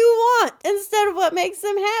what you want instead of what makes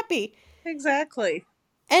them happy. Exactly.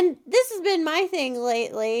 And this has been my thing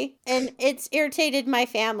lately, and it's irritated my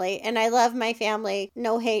family, and I love my family.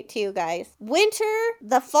 No hate to you guys.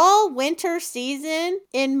 The fall-winter season,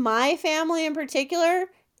 in my family in particular,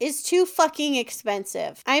 is too fucking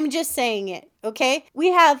expensive. I'm just saying it, okay?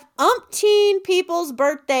 We have umpteen people's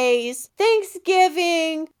birthdays,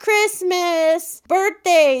 Thanksgiving, Christmas,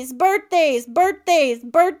 birthdays, freaking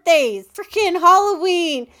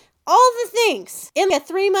Halloween, all the things in a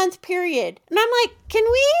 3-month period. And I'm like, can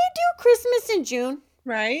we do Christmas in June?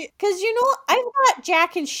 Right. Because, I've got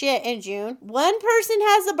jack and shit in June. One person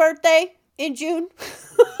has a birthday in June.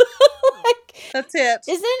 That's it.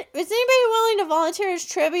 Is anybody willing to volunteer as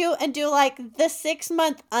tribute and do like the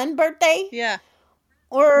 6-month unbirthday? Yeah.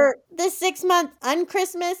 Or the 6-month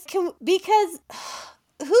unchristmas? Because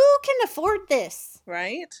who can afford this?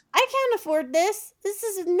 Right. I can't afford this. This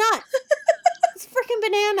is nuts. It's freaking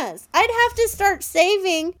bananas. I'd have to start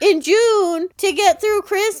saving in June to get through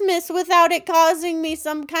Christmas without it causing me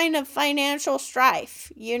some kind of financial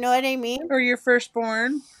strife. You know what I mean? Or your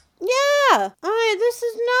firstborn. Yeah. This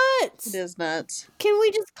is nuts. It is nuts. Can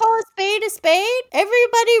we just call a spade a spade?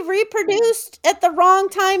 Everybody reproduced at the wrong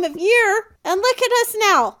time of year. And look at us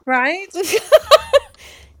now. Right? Everybody's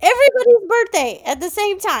birthday at the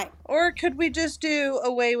same time. Or could we just do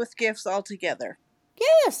away with gifts altogether?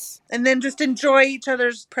 Yes. And then just enjoy each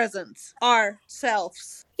other's presents.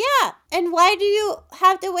 Ourselves. Yeah. And why do you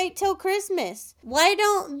have to wait till Christmas? Why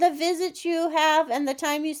don't the visits you have and the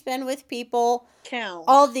time you spend with people count?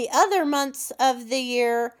 All the other months of the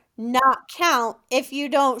year not count if you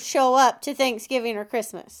don't show up to Thanksgiving or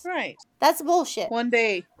Christmas. Right. That's bullshit. One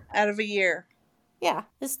day out of a year. Yeah,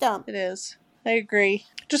 it's dumb. It is. I agree.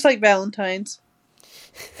 Just like Valentine's.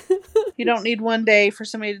 You don't need one day for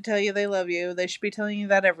somebody to tell you they love you. They should be telling you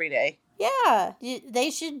that every day. Yeah,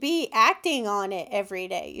 they should be acting on it every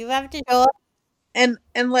day. You have to show up. And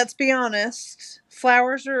let's be honest,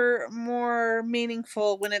 flowers are more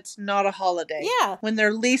meaningful when it's not a holiday. Yeah. When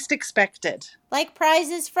they're least expected. Like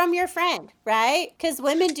prizes from your friend, right? Because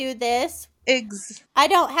women do this. I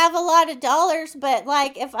don't have a lot of dollars, but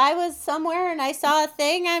like if I was somewhere and I saw a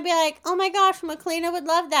thing, I'd be like, oh my gosh, McLeana would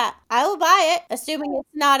love that. I will buy it, assuming it's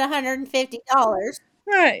not $150.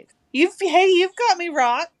 Right. You've got me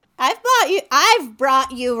rock. I've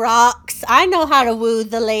brought you rocks. I know how to woo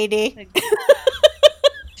the lady.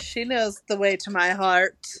 She knows the way to my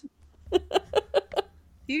heart.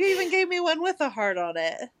 You even gave me one with a heart on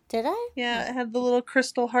it. Did I? Yeah, it had the little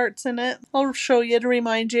crystal hearts in it. I'll show you to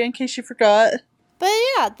remind you in case you forgot. But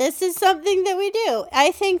yeah, this is something that we do.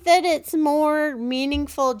 I think that it's more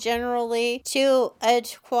meaningful generally to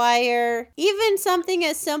acquire even something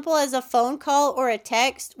as simple as a phone call or a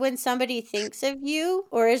text when somebody thinks of you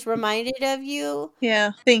or is reminded of you.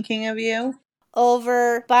 Yeah, thinking of you.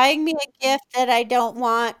 Over buying me a gift that I don't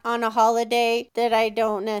want on a holiday that I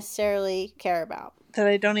don't necessarily care about. That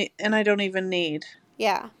I don't even need.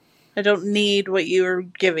 Yeah. I don't need what you're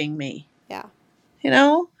giving me. Yeah.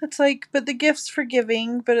 It's like, but the gift's for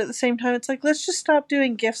giving, but at the same time, it's like, let's just stop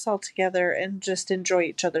doing gifts altogether and just enjoy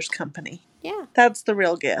each other's company. Yeah. That's the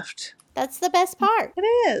real gift. That's the best part. It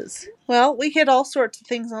is. Well, we hit all sorts of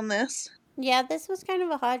things on this. Yeah, this was kind of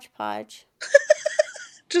a hodgepodge.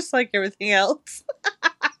 Just like everything else.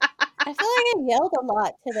 I feel like I yelled a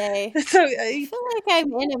lot today. It's I okay. feel like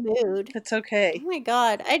I'm in a mood. It's okay. Oh my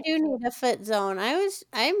god, I do need a foot zone.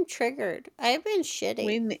 I'm triggered. I've been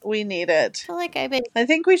shitty. We need it. I feel like I've been I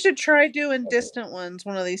think we should try doing distant ones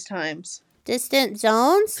one of these times. distant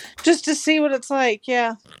zones. Just to see what it's like,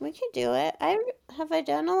 yeah. We could do it. Have I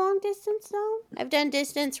done a long distance zone? I've done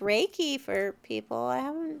distance Reiki for people. I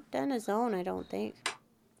haven't done a zone, I don't think.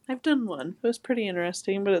 I've done one. It was pretty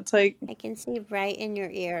interesting, but it's like... I can see right in your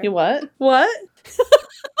ear. You what? What?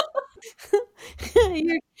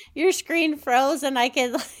 your screen froze and I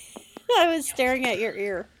was staring at your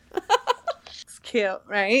ear. It's cute,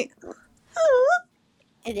 right?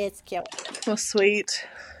 It is cute. Well, sweet.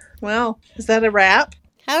 Well, is that a wrap?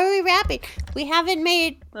 How are we wrapping? We haven't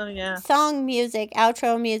made song music,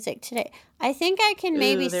 outro music today. I think I can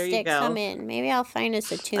maybe there you stick go. some in. Maybe I'll find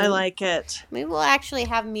us a tune. I like it. Maybe we'll actually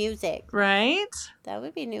have music. Right? That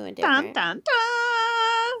would be new and different. Dun, dun, dun.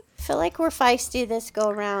 I feel like we're feisty this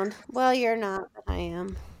go round. Well, you're not, but I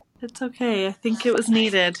am. It's okay. I think it was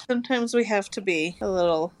needed. Sometimes we have to be a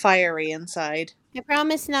little fiery inside. I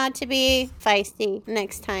promise not to be feisty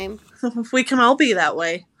next time. We can all be that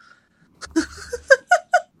way.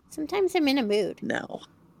 Sometimes I'm in a mood. No.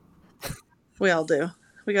 We all do.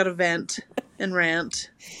 We got to vent and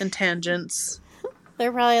rant and tangents.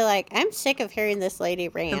 They're probably like, I'm sick of hearing this lady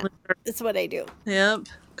rant. That's what I do. Yep.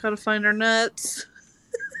 Got to find our nuts.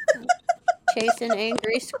 Chasing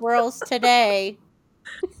angry squirrels today.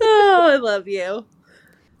 Oh, I love you.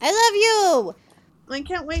 I love you. I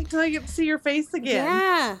can't wait till I get to see your face again.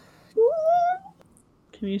 Yeah.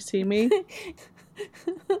 Can you see me?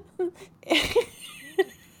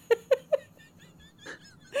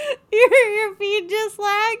 Your feet just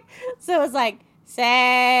lagged. So it's like, same.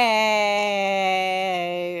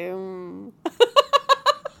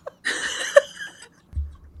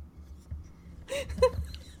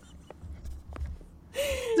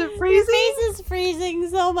 Is it freezing? Your face is freezing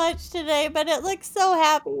so much today, but it looks so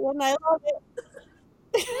happy and I love it.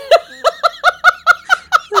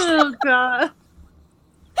 Oh, God.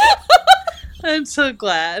 I'm so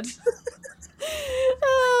glad.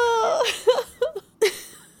 Oh.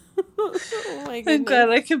 Oh my goodness. I'm glad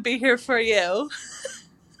I can be here for you.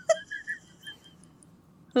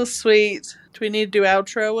 Oh, sweet. Do we need to do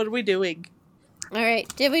outro? What are we doing? All right.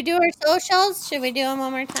 Did we do our socials? Should we do them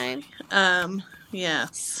one more time?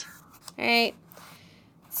 Yes. All right.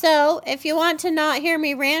 So, if you want to not hear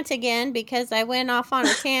me rant again because I went off on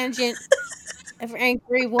a tangent of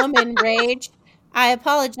angry woman rage, I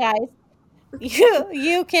apologize.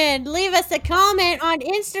 You can leave us a comment on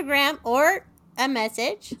Instagram or a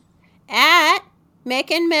message at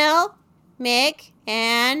Mick and Mel, Mick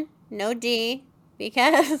and no D,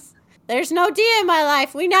 because there's no D in my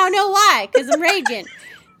life. We now know why, because I'm raging.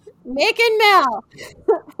 Mick and Mel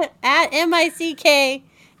at MICKANMEL.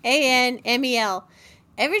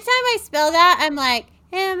 Every time I spell that, I'm like,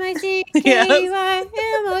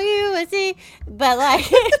 MICKEYMOUSE. But like,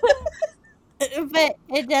 but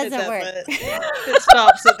it doesn't work. It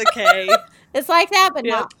stops at the K. It's like that, but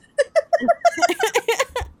not.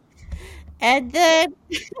 And then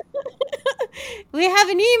we have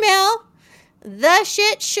an email,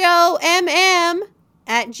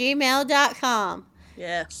 theshitshowmm@gmail.com.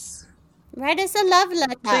 Yes. Write us a love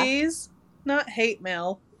letter. Please, not hate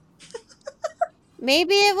mail.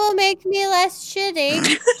 Maybe it will make me less shitty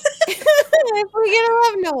if we get a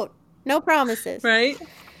love note. No promises. Right?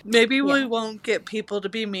 Maybe we won't get people to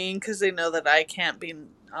be mean because they know that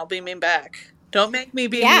I'll be mean back. Don't make me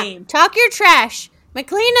be mean. Talk your trash.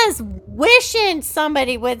 McLeana's wishing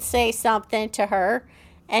somebody would say something to her,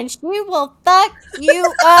 and she will fuck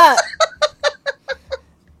you up.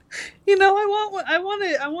 You know, I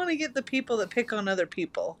want to get the people that pick on other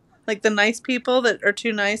people, like the nice people that are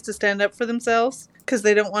too nice to stand up for themselves because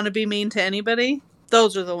they don't want to be mean to anybody.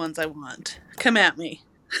 Those are the ones I want. Come at me.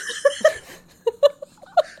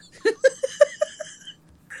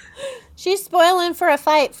 She's spoiling for a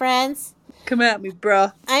fight, friends. Come at me,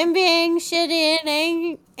 bruh. I'm being shitty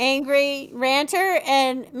and angry ranter,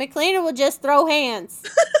 and McLeana will just throw hands.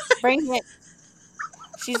 Bring it.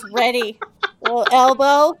 She's ready. Little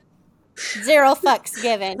elbow. 0 fucks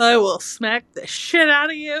given. I will smack the shit out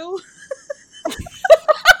of you.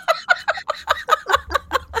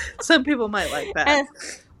 Some people might like that.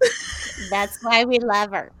 That's why we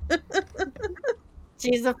love her.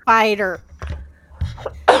 She's a fighter.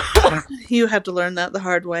 You had to learn that the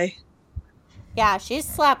hard way. Yeah, she's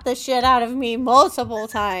slapped the shit out of me multiple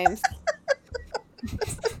times.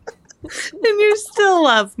 And you still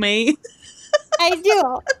love me. I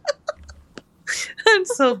do. I'm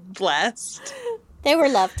so blessed. They were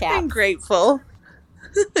love taps. I'm grateful.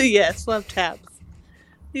 Yes, love taps.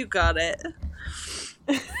 You got it.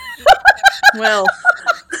 Well,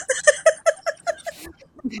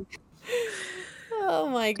 Oh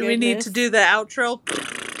my do goodness. we need to do the outro?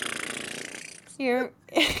 Here.